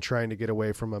moving and trying to get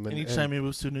away from him. And each time he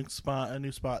moves to a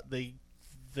new spot, they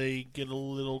get a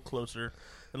little closer,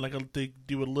 and they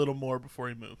do a little more before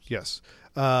he moves. Yes.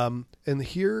 And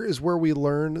here is where we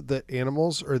learn that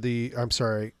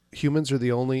humans are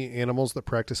the only animals that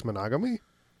practice monogamy.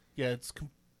 Yeah,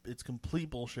 it's complete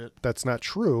bullshit. That's not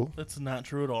true. That's not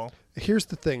true at all. Here's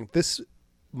the thing. This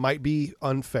might be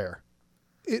unfair.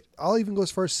 I'll even go as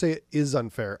far as to say it is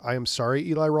unfair. I am sorry,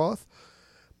 Eli Roth,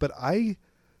 but I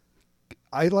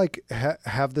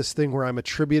have this thing where I'm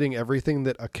attributing everything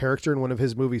that a character in one of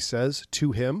his movies says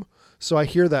to him. So I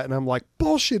hear that and I'm like,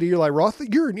 bullshit, Eli Roth,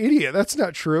 you're an idiot. That's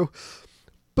not true.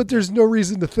 But there's no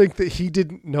reason to think that he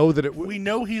didn't know that it would. We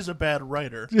know he's a bad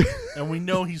writer, and we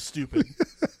know he's stupid.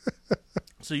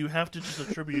 So you have to just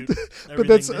attribute everything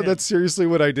But to him. that's seriously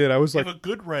what I did. I was If like, a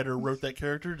good writer wrote that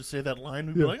character to say that line,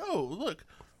 we'd be like, oh, look,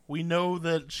 we know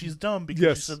that she's dumb because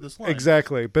yes, she said this line.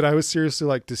 exactly. But I was seriously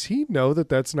like, does he know that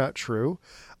that's not true?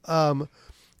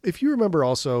 If you remember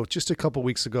also, just a couple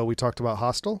weeks ago, we talked about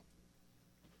Hostel.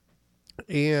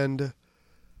 And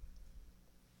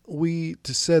we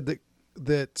said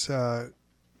that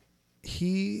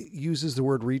he uses the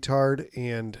word retard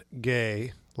and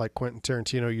gay like Quentin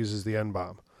Tarantino uses the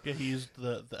N-bomb. Yeah, he used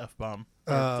the F-bomb.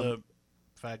 The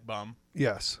fag bomb.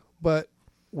 Yes. But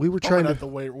we were trying to... the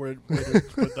way to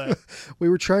put that. We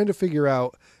were trying to figure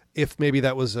out if maybe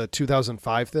that was a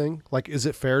 2005 thing. Like, is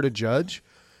it fair to judge?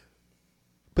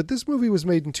 But this movie was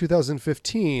made in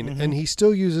 2015, and he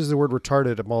still uses the word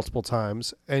retarded multiple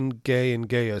times and gay and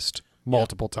gayest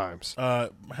multiple times. I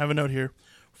have a note here.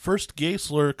 First gay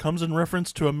slur comes in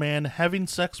reference to a man having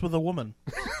sex with a woman.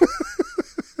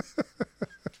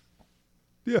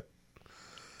 Yeah.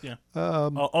 Yeah.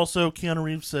 Also, Keanu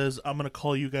Reeves says, "I'm going to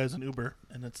call you guys an Uber,"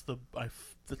 and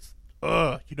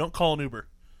you don't call an Uber.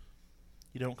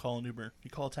 You don't call an Uber. You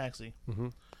call a taxi. Mm-hmm.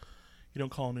 You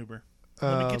don't call an Uber.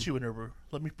 Let me get you an Uber.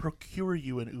 Let me procure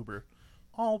you an Uber.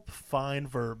 All fine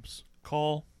verbs.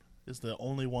 Call is the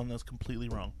only one that's completely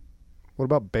wrong. What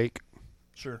about bake?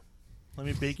 Sure. Let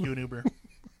me bake you an Uber.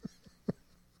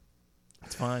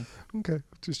 It's fine. Okay,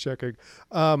 just checking.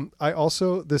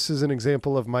 This is an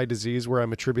example of my disease where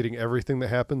I'm attributing everything that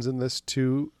happens in this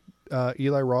to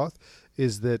Eli Roth,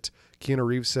 is that Keanu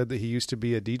Reeves said that he used to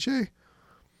be a DJ.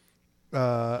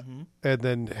 And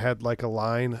then had like a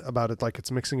line about it, like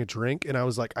it's mixing a drink. And I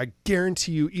was like, I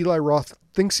guarantee you, Eli Roth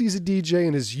thinks he's a DJ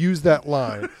and has used that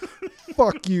line.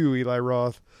 Fuck you, Eli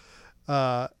Roth.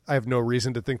 I have no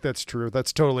reason to think that's true.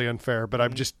 That's totally unfair, but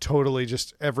I'm just totally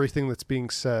everything that's being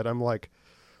said. I'm like,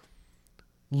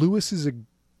 Lewis is a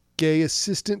gay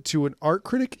assistant to an art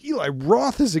critic. Eli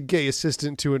Roth is a gay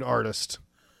assistant to an artist.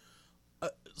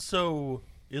 So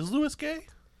is Lewis gay?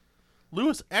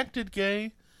 Lewis acted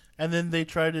gay. And then they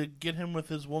try to get him with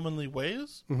his womanly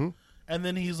ways. Mm-hmm. And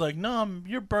then he's like, no,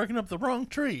 you're barking up the wrong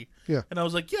tree. Yeah. And I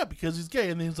was like, yeah, because he's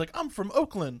gay. And then he's like, I'm from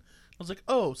Oakland. I was like,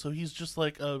 oh, so he's just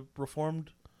like a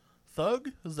reformed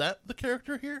thug? Is that the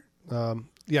character here?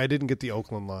 Yeah, I didn't get the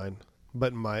Oakland line.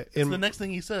 But it's the next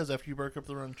thing he says after you bark up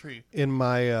the wrong tree. In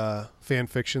my fan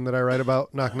fiction that I write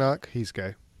about, Knock Knock, he's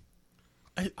gay.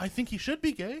 I think he should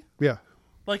be gay. Yeah.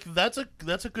 Like, that's a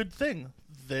good thing.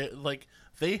 They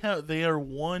are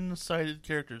one-sided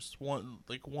characters,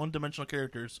 one-dimensional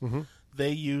characters. Mm-hmm.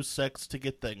 They use sex to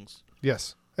get things.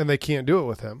 Yes, and they can't do it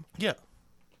with him. Yeah,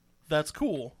 that's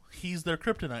cool. He's their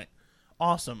kryptonite.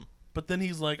 Awesome. But then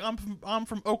he's like, I'm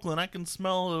from Oakland. I can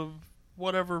smell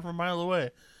whatever from a mile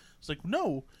away. It's like,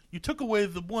 no, you took away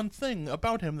the one thing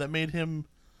about him that made him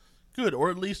good, or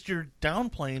at least you're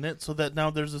downplaying it so that now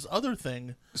there's this other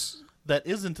thing that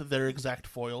isn't their exact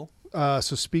foil. So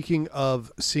speaking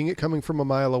of seeing it coming from a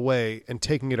mile away and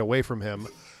taking it away from him,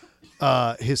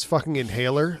 his fucking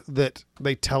inhaler that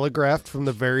they telegraphed from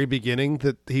the very beginning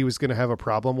that he was going to have a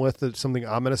problem with, that something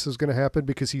ominous was going to happen,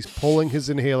 because he's pulling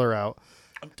his inhaler out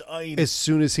I'm dying. as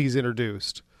soon as he's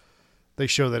introduced. They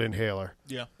show that inhaler.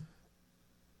 Yeah.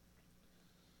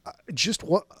 Just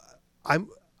what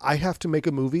I have to make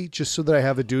a movie just so that I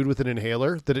have a dude with an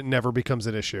inhaler that it never becomes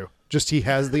an issue. Just he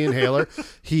has the inhaler.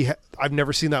 I've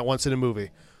never seen that once in a movie.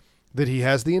 That he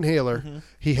has the inhaler,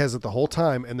 he has it the whole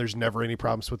time, and there's never any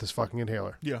problems with his fucking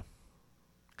inhaler. Yeah.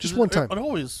 Just one time. And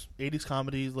always 80s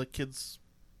comedies, like kids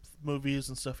movies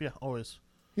and stuff. Yeah, always.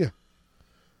 Yeah.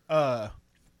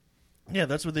 Yeah,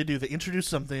 that's what they do. They introduce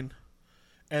something,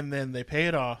 and then they pay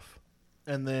it off,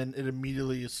 and then it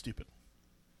immediately is stupid.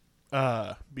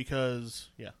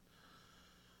 Because, yeah.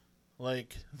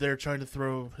 Like, they're trying to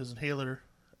throw his inhaler,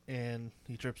 and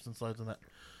he trips and slides on that.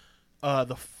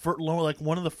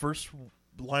 One of the first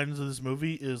lines of this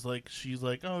movie is like, she's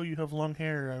like, "Oh, you have long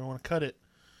hair. I want to cut it,"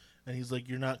 and he's like,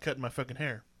 "You're not cutting my fucking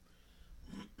hair."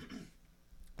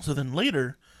 So then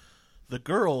later, the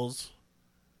girls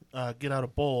get out a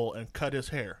bowl and cut his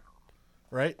hair,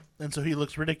 right? And so he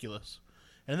looks ridiculous.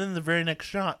 And then the very next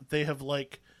shot, they have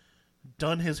like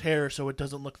done his hair so it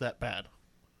doesn't look that bad.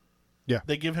 Yeah.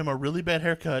 They give him a really bad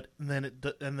haircut, and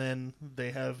then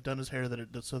they have done his hair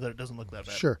so that it doesn't look that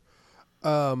bad. Sure.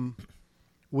 So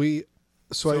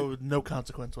No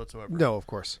consequence whatsoever. No, of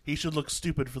course. He should look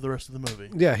stupid for the rest of the movie.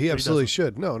 Yeah, he absolutely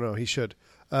should. No, he should.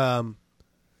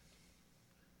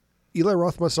 Eli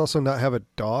Roth must also not have a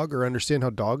dog or understand how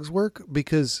dogs work,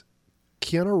 because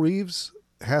Keanu Reeves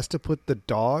has to put the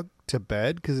dog to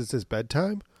bed because it's his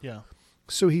bedtime. Yeah.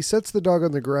 So he sets the dog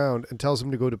on the ground and tells him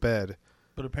to go to bed.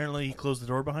 But apparently he closed the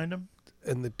door behind him.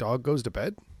 And the dog goes to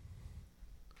bed?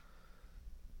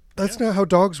 That's not how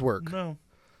dogs work. No.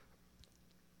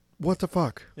 What the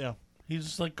fuck? Yeah. He's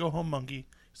just like, "Go home, monkey."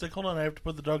 He's like, "Hold on, I have to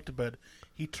put the dog to bed."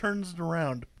 He turns it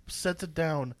around, sets it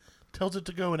down, tells it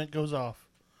to go, and it goes off.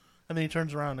 And then he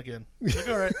turns around again. He's like,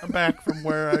 "All right, I'm back from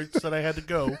where I said I had to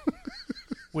go,"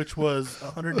 which was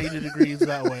 180 degrees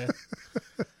that way.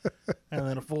 And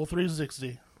then a full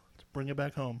 360 to bring it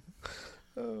back home.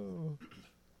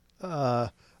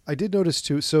 I did notice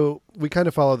too, so we kind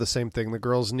of follow the same thing. The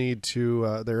girls need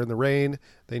to, they're in the rain.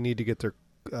 They need to get their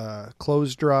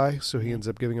clothes dry. So he ends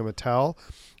up giving them a towel.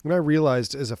 And I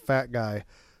realized as a fat guy,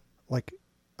 like,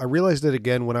 I realized it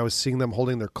again when I was seeing them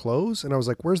holding their clothes, and I was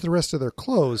like, where's the rest of their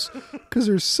clothes? Because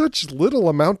there's such little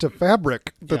amount of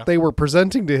fabric that they were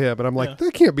presenting to him. And I'm like,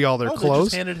 that can't be all their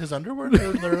clothes. They just handed his underwear,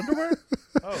 their underwear?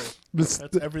 Oh, that's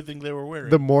everything they were wearing.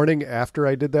 The morning after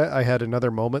I did that, I had another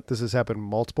moment. This has happened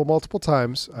multiple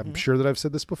times. I'm sure that I've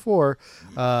said this before.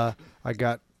 I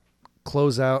got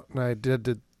clothes out, and I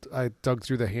dug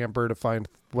through the hamper to find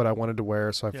what I wanted to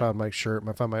wear. So I found my shirt,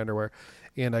 I found my underwear.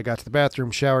 And I got to the bathroom,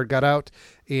 showered, got out,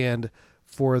 and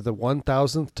for the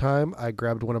 1,000th time, I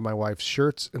grabbed one of my wife's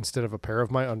shirts instead of a pair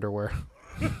of my underwear.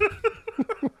 Good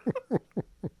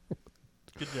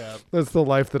job. That's the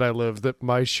life that I live, that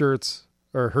my shirts,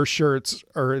 or her shirts,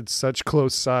 are in such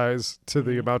close size to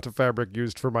the amount of fabric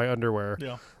used for my underwear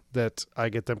that I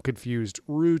get them confused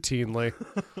routinely.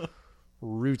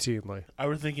 Routinely. I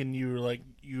was thinking you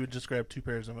would just grab 2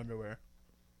 pairs of underwear.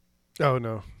 Oh,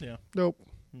 no. Yeah. Nope.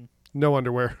 No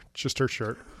underwear, just her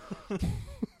shirt.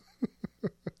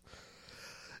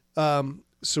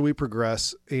 So we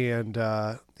progress, and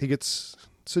he gets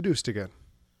seduced again.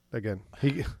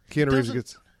 Keanu Reeves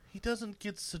gets... He doesn't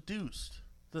get seduced,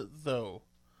 though.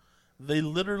 They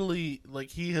literally, like,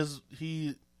 he's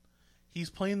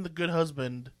playing the good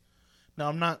husband. Now,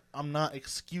 I'm not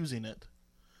excusing it,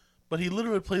 but he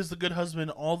literally plays the good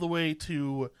husband all the way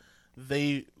to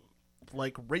they,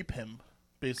 like, rape him,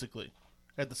 basically.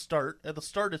 At the start,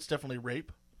 it's definitely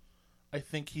rape. I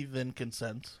think he then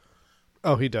consents.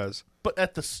 Oh, he does. But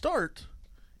at the start,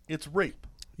 it's rape.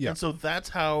 Yeah. And so that's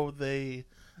how they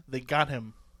got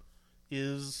him,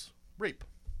 is rape.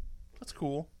 That's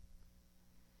cool.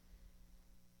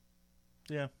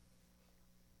 Yeah.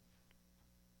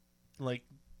 Like,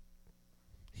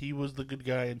 he was the good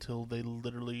guy until they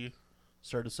literally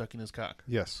started sucking his cock.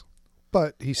 Yes.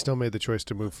 But he still made the choice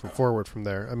to move forward from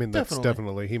there. I mean, that's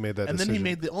definitely he made that decision. And then he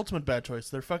made the ultimate bad choice.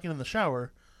 They're fucking in the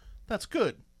shower. That's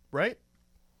good, right?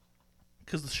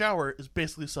 Because the shower is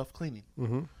basically self-cleaning.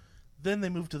 Mm-hmm. Then they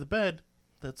move to the bed.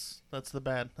 That's a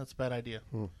bad idea.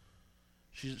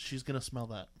 She's gonna smell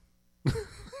that.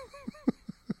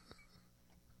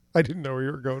 I didn't know where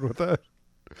you were going with that.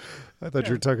 I thought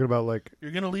you were talking about like...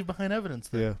 You're going to leave behind evidence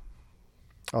there. Yeah.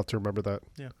 I'll have to remember that.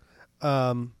 Yeah.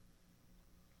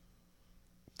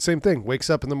 Same thing. Wakes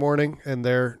up in the morning and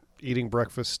they're eating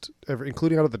breakfast,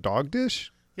 including out of the dog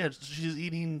dish. Yeah, she's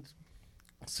eating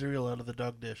cereal out of the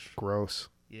dog dish. Gross.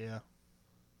 Yeah.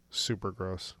 Super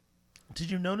gross.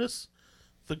 Did you notice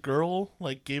the girl,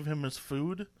 like, gave him his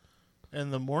food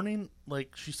in the morning?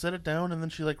 Like, she set it down and then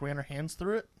she, like, ran her hands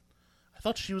through it. I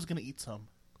thought she was going to eat some.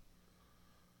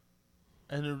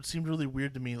 And it seemed really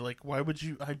weird to me. Like, why would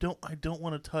you... I don't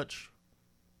want to touch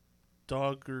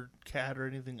dog or cat or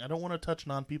anything. I don't want to touch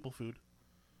non-people food.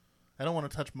 I don't want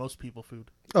to touch most people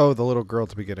food. Oh, the little girl at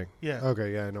the beginning. Yeah.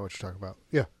 Okay, yeah, I know what you're talking about.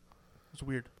 Yeah. It's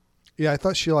weird. Yeah, I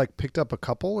thought she, like, picked up a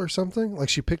couple or something. Like,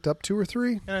 she picked up 2 or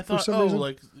 3. And I thought, for some reason.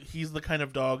 like, he's the kind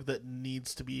of dog that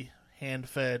needs to be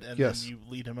hand-fed and Yes. then you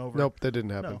lead him over. Nope, that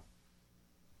didn't happen. No.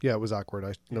 Yeah, it was awkward.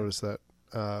 I noticed that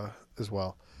as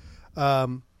well.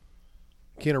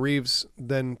 Keanu Reeves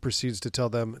then proceeds to tell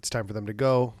them it's time for them to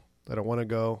go. I don't want to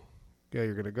go. Yeah,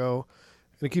 you're going to go.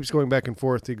 And it keeps going back and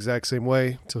forth the exact same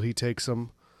way until he takes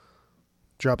them,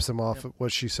 drops them off at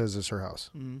what she says is her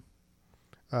house. Mm-hmm.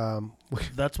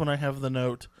 That's when I have the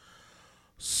note,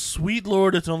 sweet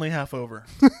Lord, it's only half over.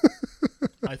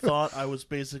 I thought I was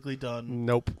basically done.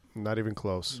 Nope, not even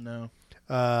close. No.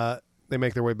 They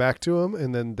make their way back to him,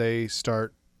 and then they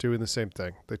start doing the same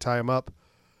thing. They tie him up.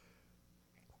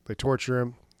 They torture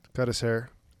him, cut his hair.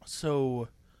 So,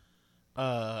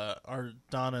 our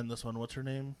Donna in this one, what's her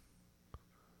name?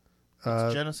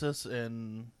 It's Genesis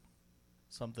and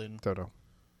something. Don't know.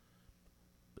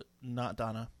 Not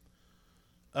Donna.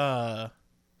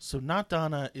 So Not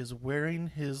Donna is wearing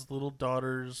his little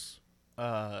daughter's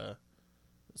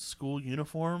school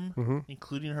uniform,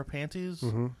 including her panties.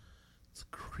 Mm-hmm. It's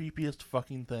the creepiest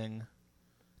fucking thing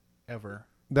ever.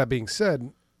 That being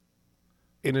said,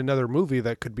 in another movie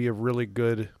that could be a really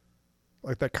good,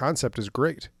 like, that concept is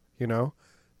great, you know?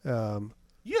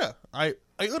 Yeah, I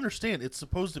understand. It's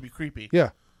supposed to be creepy.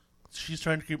 Yeah. She's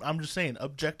trying to creep. I'm just saying,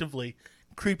 objectively,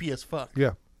 creepy as fuck.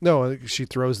 Yeah. No, she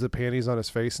throws the panties on his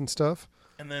face and stuff.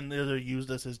 And then they're used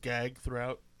as his gag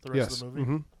throughout the rest of the movie.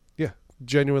 Mm-hmm. Yeah.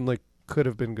 Genuinely could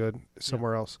have been good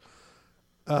somewhere else.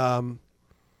 So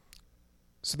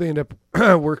they end up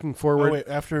working forward. Oh, wait.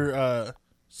 After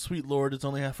Sweet Lord, it's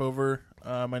only half over.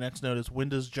 My next note is, when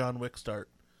does John Wick start?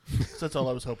 That's all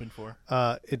I was hoping for.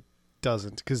 It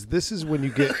doesn't, because this is when you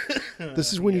get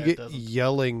you get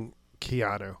yelling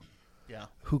Keanu,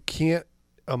 who can't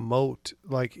emote,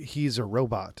 like he's a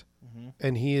robot,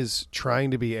 and he is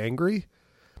trying to be angry.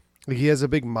 Like, he has a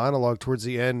big monologue towards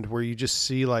the end where you just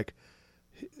see, like,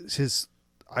 his.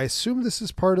 I assume this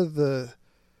is part of the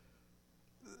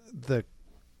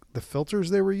filters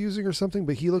they were using or something,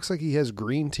 but he looks like he has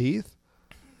green teeth.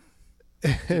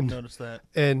 Didn't notice that.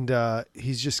 And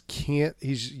he's just can't.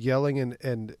 He's yelling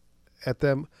and at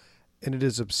them, and it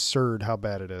is absurd how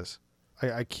bad it is.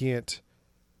 I can't.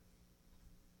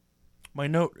 My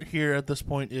note here at this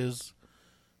point is,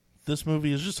 this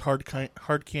movie is just hard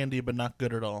candy, but not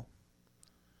good at all.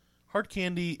 Hard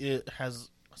Candy, it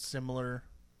has a similar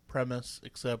premise,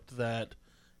 except that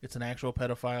it's an actual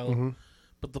pedophile.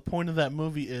 But the point of that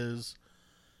movie is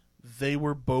they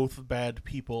were both bad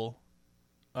people,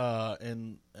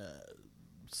 and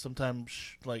sometimes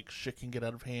shit can get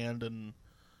out of hand, and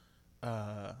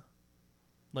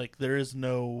like, there is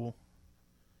no,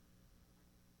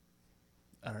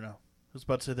 I don't know. I was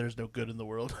about to say there's no good in the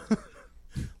world.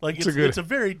 Like, it's a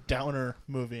very downer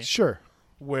movie. Sure.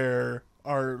 Where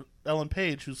our Ellen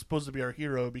Page, who's supposed to be our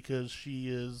hero because she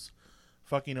is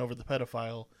fucking over the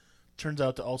pedophile, turns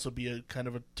out to also be a kind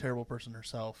of a terrible person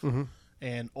herself,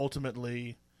 and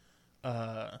ultimately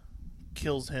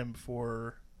kills him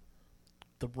for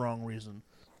the wrong reason.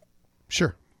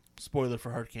 Sure. Spoiler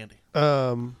for Hard Candy.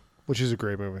 Which is a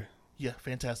great movie. Yeah,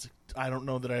 fantastic. I don't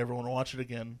know that I ever want to watch it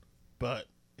again, but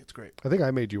it's great. I think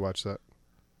I made you watch that.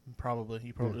 Probably.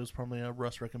 It was probably a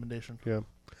Russ recommendation.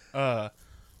 Yeah.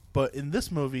 But in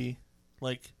this movie,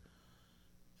 like,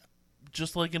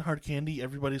 just like in Hard Candy,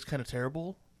 everybody's kind of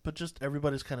terrible, but just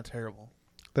everybody's kind of terrible.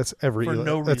 That's every For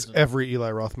no that's reason. every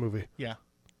Eli Roth movie. Yeah.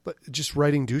 But just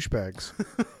writing douchebags.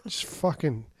 Just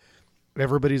fucking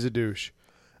everybody's a douche.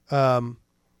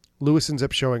 Lewis ends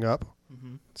up showing up,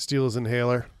 steals his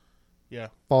inhaler,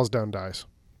 falls down, dies.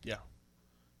 Yeah.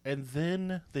 And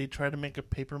then they try to make a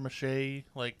paper mache,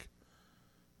 like,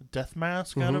 death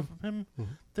mask out of him.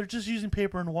 They're just using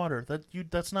paper and water.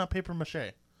 That's not paper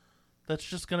mache. That's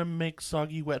just gonna make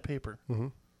soggy, wet paper.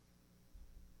 And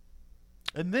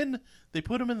then they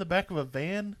put him in the back of a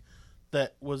van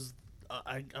that was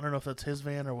I don't know if that's his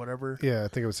van or whatever. Yeah, I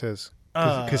think it was his.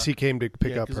 Because he came to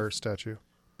pick yeah, up her statue.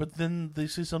 But then they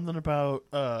say something about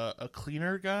a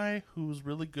cleaner guy who's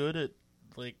really good at,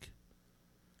 like,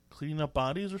 cleaning up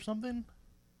bodies or something.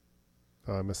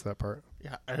 Oh, I missed that part.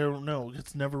 Yeah, I don't know.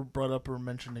 It's never brought up or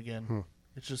mentioned again. Hmm.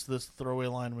 It's just this throwaway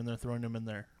line when they're throwing him in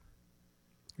there.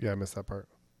 Yeah, I missed that part.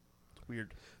 It's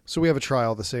weird. So we have a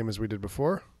trial the same as we did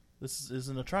before. This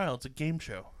isn't a trial. It's a game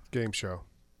show. Game show.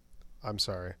 I'm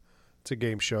sorry. It's a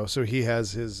game show. So he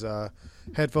has his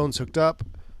headphones hooked up,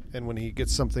 and when he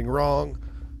gets something wrong,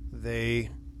 they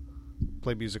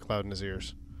play music loud in his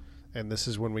ears. And this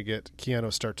is when we get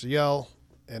Keanu start to yell,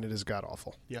 and it is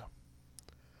god-awful. Yeah.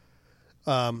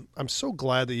 I'm so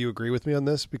glad that you agree with me on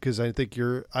this, because I think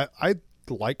I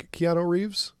like Keanu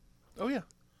Reeves. Oh, yeah.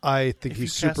 I think If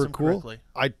he's you cast super him cool. correctly.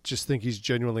 I just think he's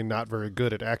genuinely not very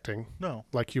good at acting No.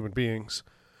 like human beings.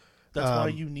 That's why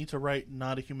you need to write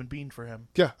not a human being for him.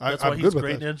 Yeah, That's I'm why good he's with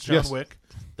great that. as John Yes. Wick.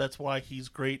 That's why he's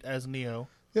great as Neo.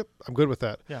 Yep, I'm good with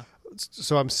that. Yeah.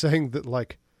 So I'm saying that,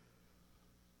 like,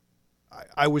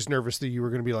 I was nervous that you were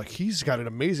going to be like, he's got an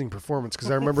amazing performance,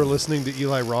 because I remember listening to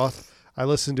Eli Roth. I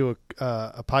listened to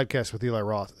a podcast with Eli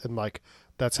Roth, and like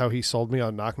that's how he sold me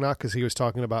on Knock Knock, because he was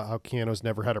talking about how Keanu's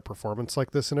never had a performance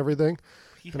like this and everything.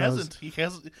 He And hasn't. He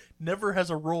never has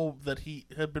a role that he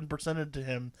had been presented to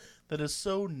him that is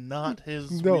so not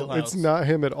his No, wheelhouse. it's not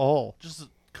him at all. Just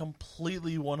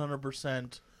completely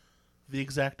 100% the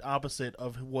exact opposite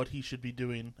of what he should be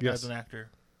doing Yes. as an actor.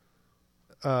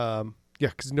 Yeah,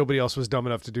 because nobody else was dumb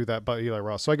enough to do that but Eli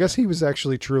Roth. So I guess he was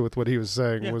actually true with what he was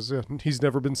saying. Yeah. Was he's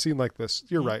never been seen like this.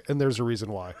 You're right, and there's a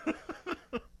reason why.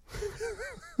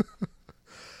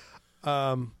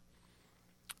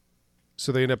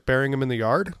 So they end up burying him in the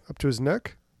yard up to his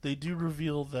neck. They do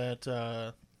reveal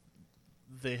that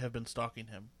they have been stalking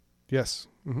him Yes,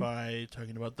 Mhm. by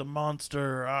talking about the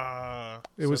monster.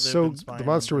 It was they've so been spying the on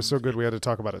monster was him. so good we had to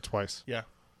talk about it twice. Yeah,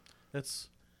 it's.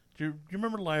 Do you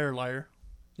remember Liar Liar?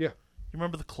 Yeah. You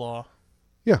remember the Claw?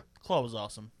 Yeah. Claw was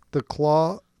awesome. The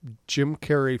Claw, Jim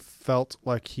Carrey felt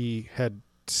like he had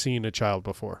seen a child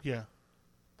before. Yeah.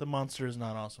 The monster is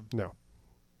not awesome. No,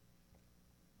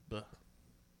 But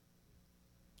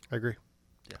I agree.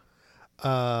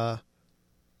 Yeah.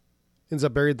 Ends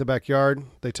up buried in the backyard.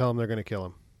 They tell him they're going to kill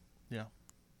him. yeah.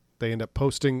 They end up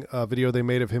posting a video they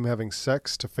made of him having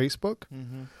sex to Facebook.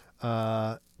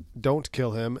 Mm-hmm. Don't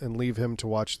kill him and leave him to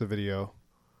watch the video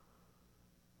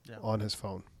Yeah. on his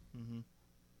phone. Mm-hmm.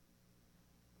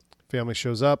 Family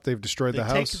shows up. They've destroyed They the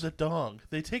take house. the dog.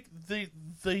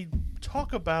 They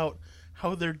talk about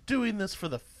how they're doing this for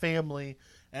the family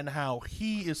and how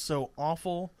he is so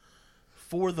awful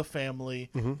for the family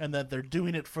Mm-hmm. and that they're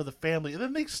doing it for the family, and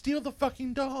then they steal the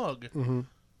fucking dog. Mm-hmm.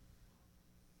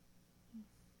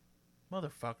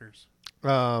 Motherfuckers.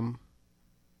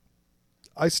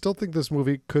 I still think this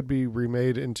movie could be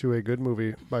remade into a good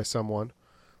movie by someone.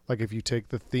 Like if you take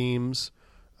the themes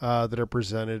that are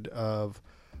presented of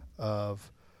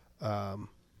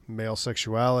male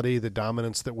sexuality, the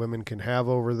dominance that women can have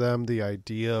over them, the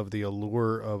idea of the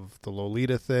allure of the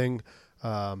Lolita thing.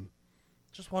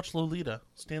 Just watch Lolita.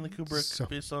 Stanley Kubrick,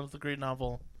 based on the great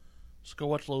novel. Just go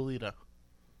watch Lolita.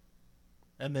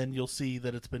 And then you'll see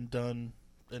that it's been done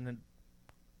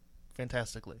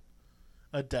fantastically.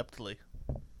 Adeptly.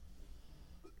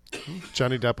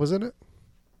 Johnny Depp was in it?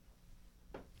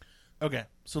 Okay,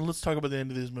 so let's talk about the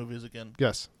end of these movies again.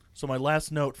 Yes. So my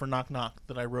last note for Knock Knock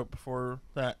that I wrote before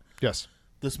that, Yes.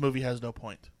 this movie has no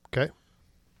point. Okay.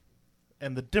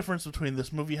 And the difference between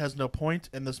this movie has no point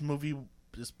and this movie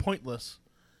is pointless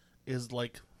is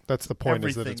like That's the point,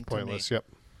 is that everything it's to pointless. me.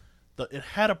 Yep. it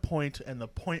had a point and the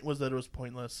point was that it was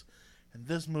pointless, and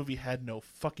this movie had no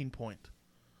fucking point.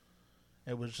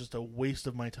 It was just a waste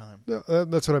of my time. No,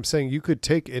 that's what I'm saying. You could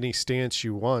take any stance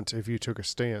you want if you took a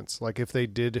stance. Like if they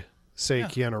did say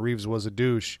Keanu Reeves was a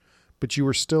douche, but you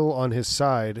were still on his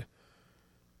side,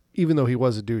 even though he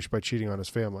was a douche by cheating on his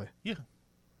family. Yeah.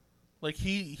 Like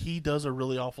he does a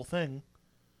really awful thing,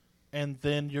 and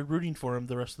then you're rooting for him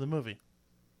the rest of the movie.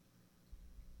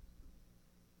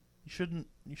 You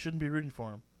shouldn't be rooting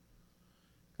for him.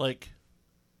 Like,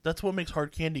 that's what makes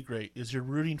Hard Candy great, is you're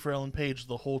rooting for Ellen Page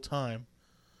the whole time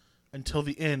until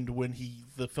the end when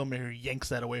the filmmaker yanks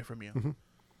that away from you. Mm-hmm.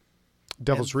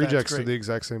 Devil's And that's Rejects did great. the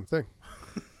exact same thing.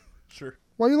 Sure.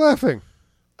 Why are you laughing?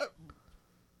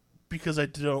 Because I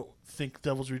don't think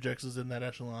Devil's Rejects is in that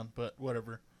echelon, but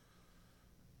whatever.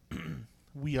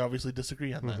 We obviously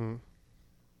disagree on that.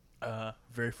 Mm-hmm.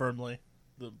 Very firmly.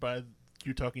 By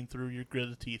you talking through your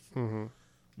gritted teeth. Mm-hmm.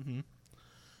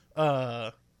 Mm-hmm.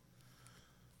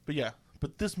 But yeah,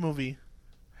 but this movie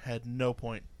had no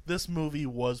point. this movie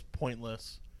was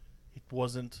pointless. It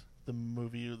wasn't the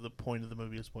movie. The point of the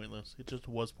movie is pointless. It just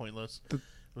was pointless. It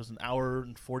was an hour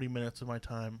and 40 minutes of my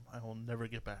time I will never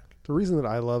get back. The reason that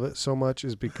I love it so much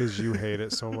is because you hate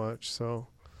it so much. So,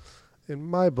 in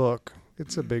my book,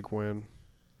 it's a big win.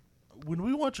 When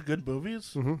we watch good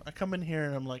movies, Mm-hmm. I come in here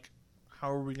and I'm like, how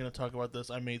are we going to talk about this?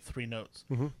 I made 3 notes.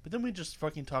 Mm-hmm. But then we just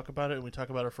fucking talk about it, and we talk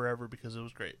about it forever because it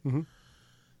was great. Mm-hmm.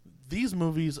 These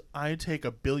movies, I take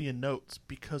 1 billion notes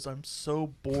because I'm so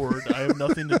bored. I have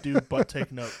nothing to do but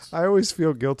take notes. I always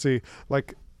feel guilty.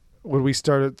 Like, when we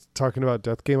started talking about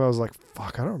Death Game, I was like,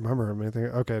 fuck, I don't remember anything.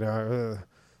 Okay, now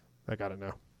I got it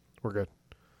now. We're good.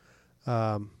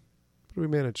 But we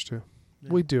managed to. Yeah.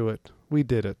 We do it. We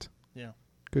did it. Yeah.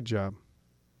 Good job.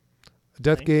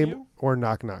 Death Thank Game you. or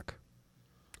Knock Knock.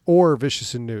 Or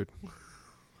Vicious and Nude.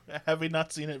 Having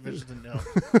not seen it, Vicious and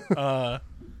No.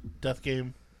 Death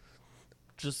Game.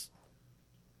 Just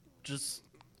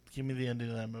give me the ending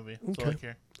of that movie. That's all I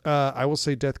care. I will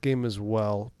say Death Game as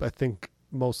well. I think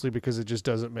mostly because it just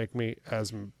doesn't make me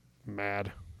as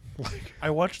mad. I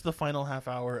watched the final half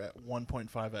hour at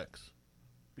 1.5x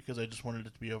because I just wanted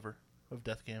it to be over of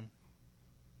Death Game.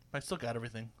 I still got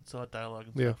everything. I still had dialogue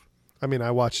and Yeah. stuff. I mean,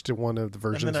 I watched one of the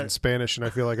versions I- in Spanish, and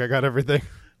I feel like I got everything.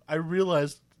 I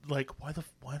realized, like, why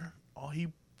don't he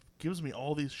gives me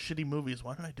all these shitty movies?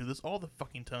 Why don't I do this all the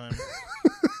fucking time?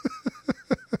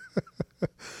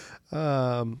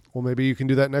 Well, maybe you can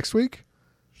do that next week.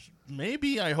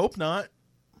 Maybe. I hope not.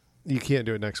 You can't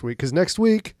do it next week because next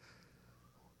week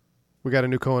we got a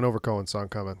new Cohen over Cohen song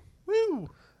coming. Woo!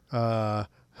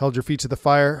 Held Your Feet to the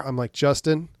Fire. I'm like,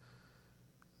 Justin,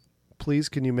 please,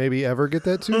 can you maybe ever get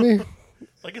that to me?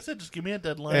 Like I said, just give me a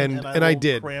deadline, And I I will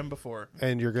did. cram before.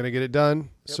 And you're gonna get it done.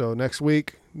 Yep. So next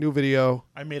week, new video.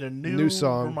 I made a new New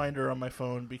song. reminder on my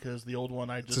phone because the old one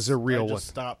I just is a real I just one.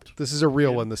 stopped. This is a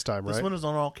real Yeah. one this time, This right? one is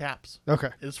on all caps. Okay.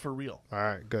 It's for real. All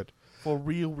right. Good. For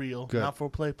real, Good. not for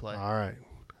play. All right.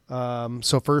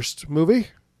 So first movie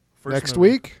First next movie.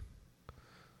 week.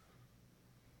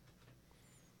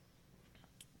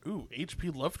 Ooh, H.P.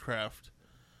 Lovecraft.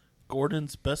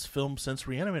 Gordon's best film since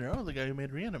Reanimator. Oh, the guy who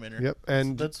made Reanimator. Yep.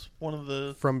 And That's one of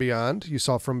the... From Beyond. You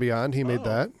saw From Beyond. He made Oh,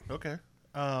 that. Okay.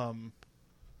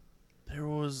 There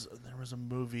was a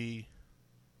movie...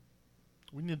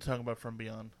 We need to talk about From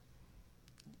Beyond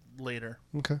later.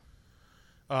 Okay.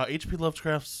 H.P.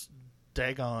 Lovecraft's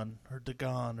Dagon, or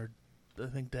Dagon, or I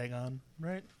think Dagon,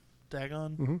 right?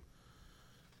 Dagon.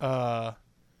 Mm-hmm.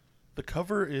 The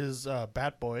cover is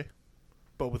Batboy,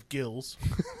 but with gills.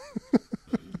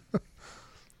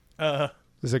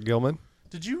 Is it Gilman?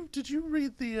 Did you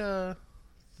read the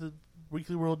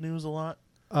Weekly World News a lot?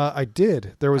 I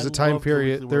did. There was I a time loved the period.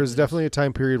 Weekly There World was News. definitely a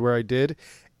time period where I did,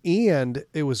 and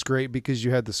it was great because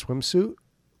you had the swimsuit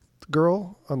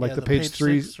girl on like Yeah, the page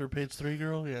 3. 6 or page 3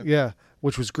 girl. Yeah. Yeah,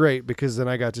 which was great because then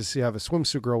I got to have a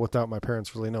swimsuit girl without my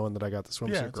parents really knowing that I got the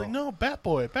swimsuit Yeah, it's girl. like no,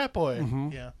 Batboy.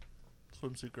 Mhm. Yeah,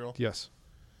 swimsuit girl. Yes.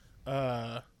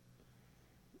 I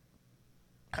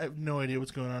have no idea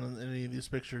what's going on in any of these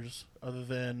pictures, other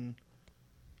than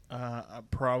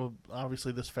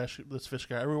obviously this fish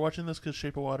guy. Are we watching this because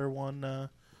Shape of Water won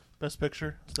Best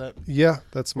Picture? Is that Yeah,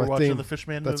 that's my we're watching theme. the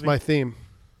Fishman That's movie? my theme.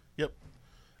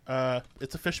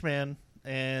 It's a fish man,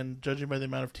 and judging by the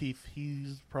amount of teeth,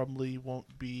 he probably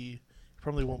won't be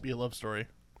a love story,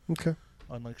 Okay.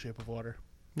 unlike Shape of Water.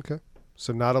 Okay.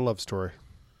 So not a love story.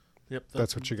 Yep,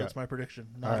 That's what you got. That's my prediction.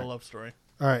 Not All right. a love story.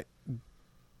 All right.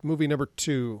 Movie number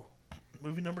 2.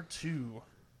 Movie number 2.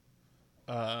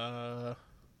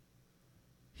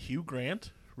 Hugh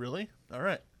Grant. Really? All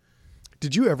right.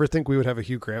 Did you ever think we would have a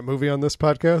Hugh Grant movie on this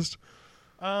podcast?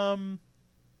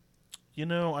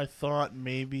 I thought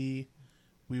maybe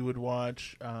we would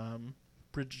watch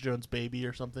Bridget Jones' Baby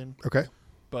or something, Okay.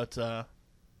 but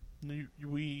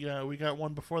we got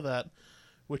one before that,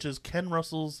 which is Ken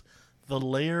Russell's The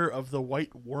Lair of the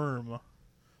White Worm,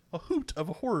 a hoot of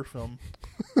a horror film.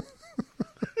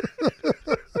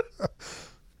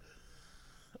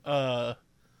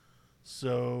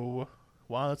 So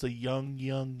wow, that's a young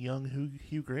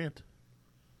Hugh Grant.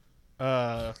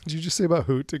 Did you just say about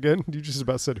Hoot again? You just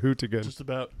about said Hoot again. Just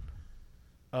about.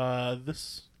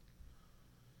 This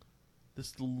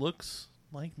looks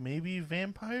like maybe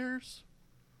vampires,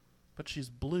 but she's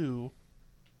blue.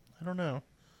 I don't know.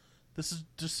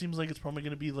 Just seems like it's probably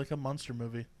going to be like a monster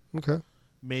movie. Okay.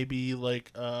 Maybe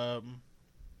like a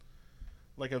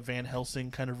Van Helsing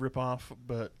kind of ripoff,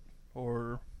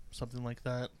 or something like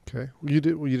that. Okay. You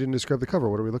didn't describe the cover.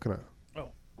 What are we looking at? Oh,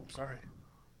 I'm sorry.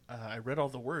 I read all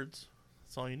the words.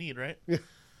 That's all you need, right?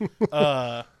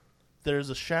 Yeah. There's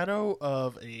a shadow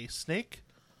of a snake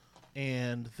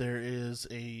and there is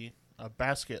a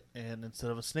basket, and instead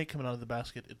of a snake coming out of the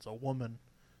basket, it's a woman.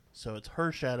 So it's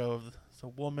her shadow. It's a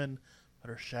woman, but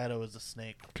her shadow is a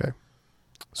snake. Okay.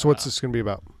 So what's this going to be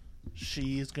about?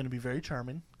 She's going to be very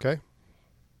charming. Okay.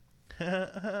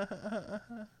 Get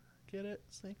it?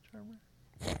 Snake charmer?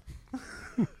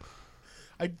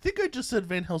 I think I just said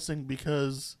Van Helsing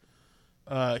because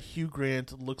Hugh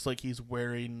Grant looks like he's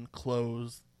wearing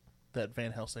clothes that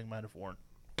Van Helsing might have worn.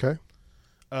 Okay.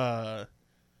 But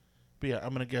yeah, I'm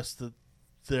going to guess that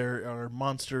there are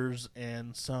monsters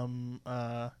and some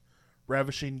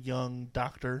ravishing young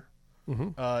doctor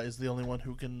is the only one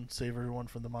who can save everyone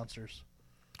from the monsters.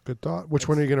 Good thought. Which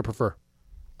one are you going to prefer?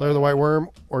 Lair the White Worm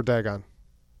or Dagon?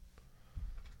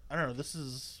 I don't know. This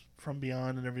is From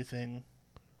Beyond and everything.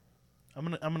 I'm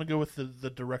gonna go with the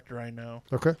director I know.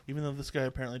 Okay. Even though this guy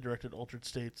apparently directed Altered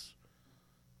States,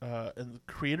 and the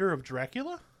creator of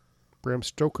Dracula. Bram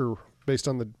Stoker, based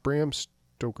on the Bram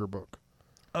Stoker book.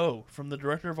 Oh, from the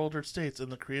director of Altered States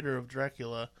and the creator of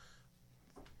Dracula.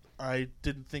 I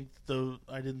didn't think that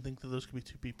those could be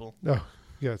two people. Oh,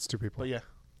 yeah, it's two people. But yeah,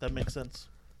 that makes sense.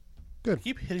 Good. I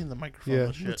keep hitting the microphone Yeah,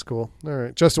 with shit. that's cool. All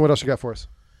right, Justin, what else you got for us?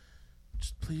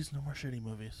 Just please, no more shitty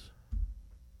movies.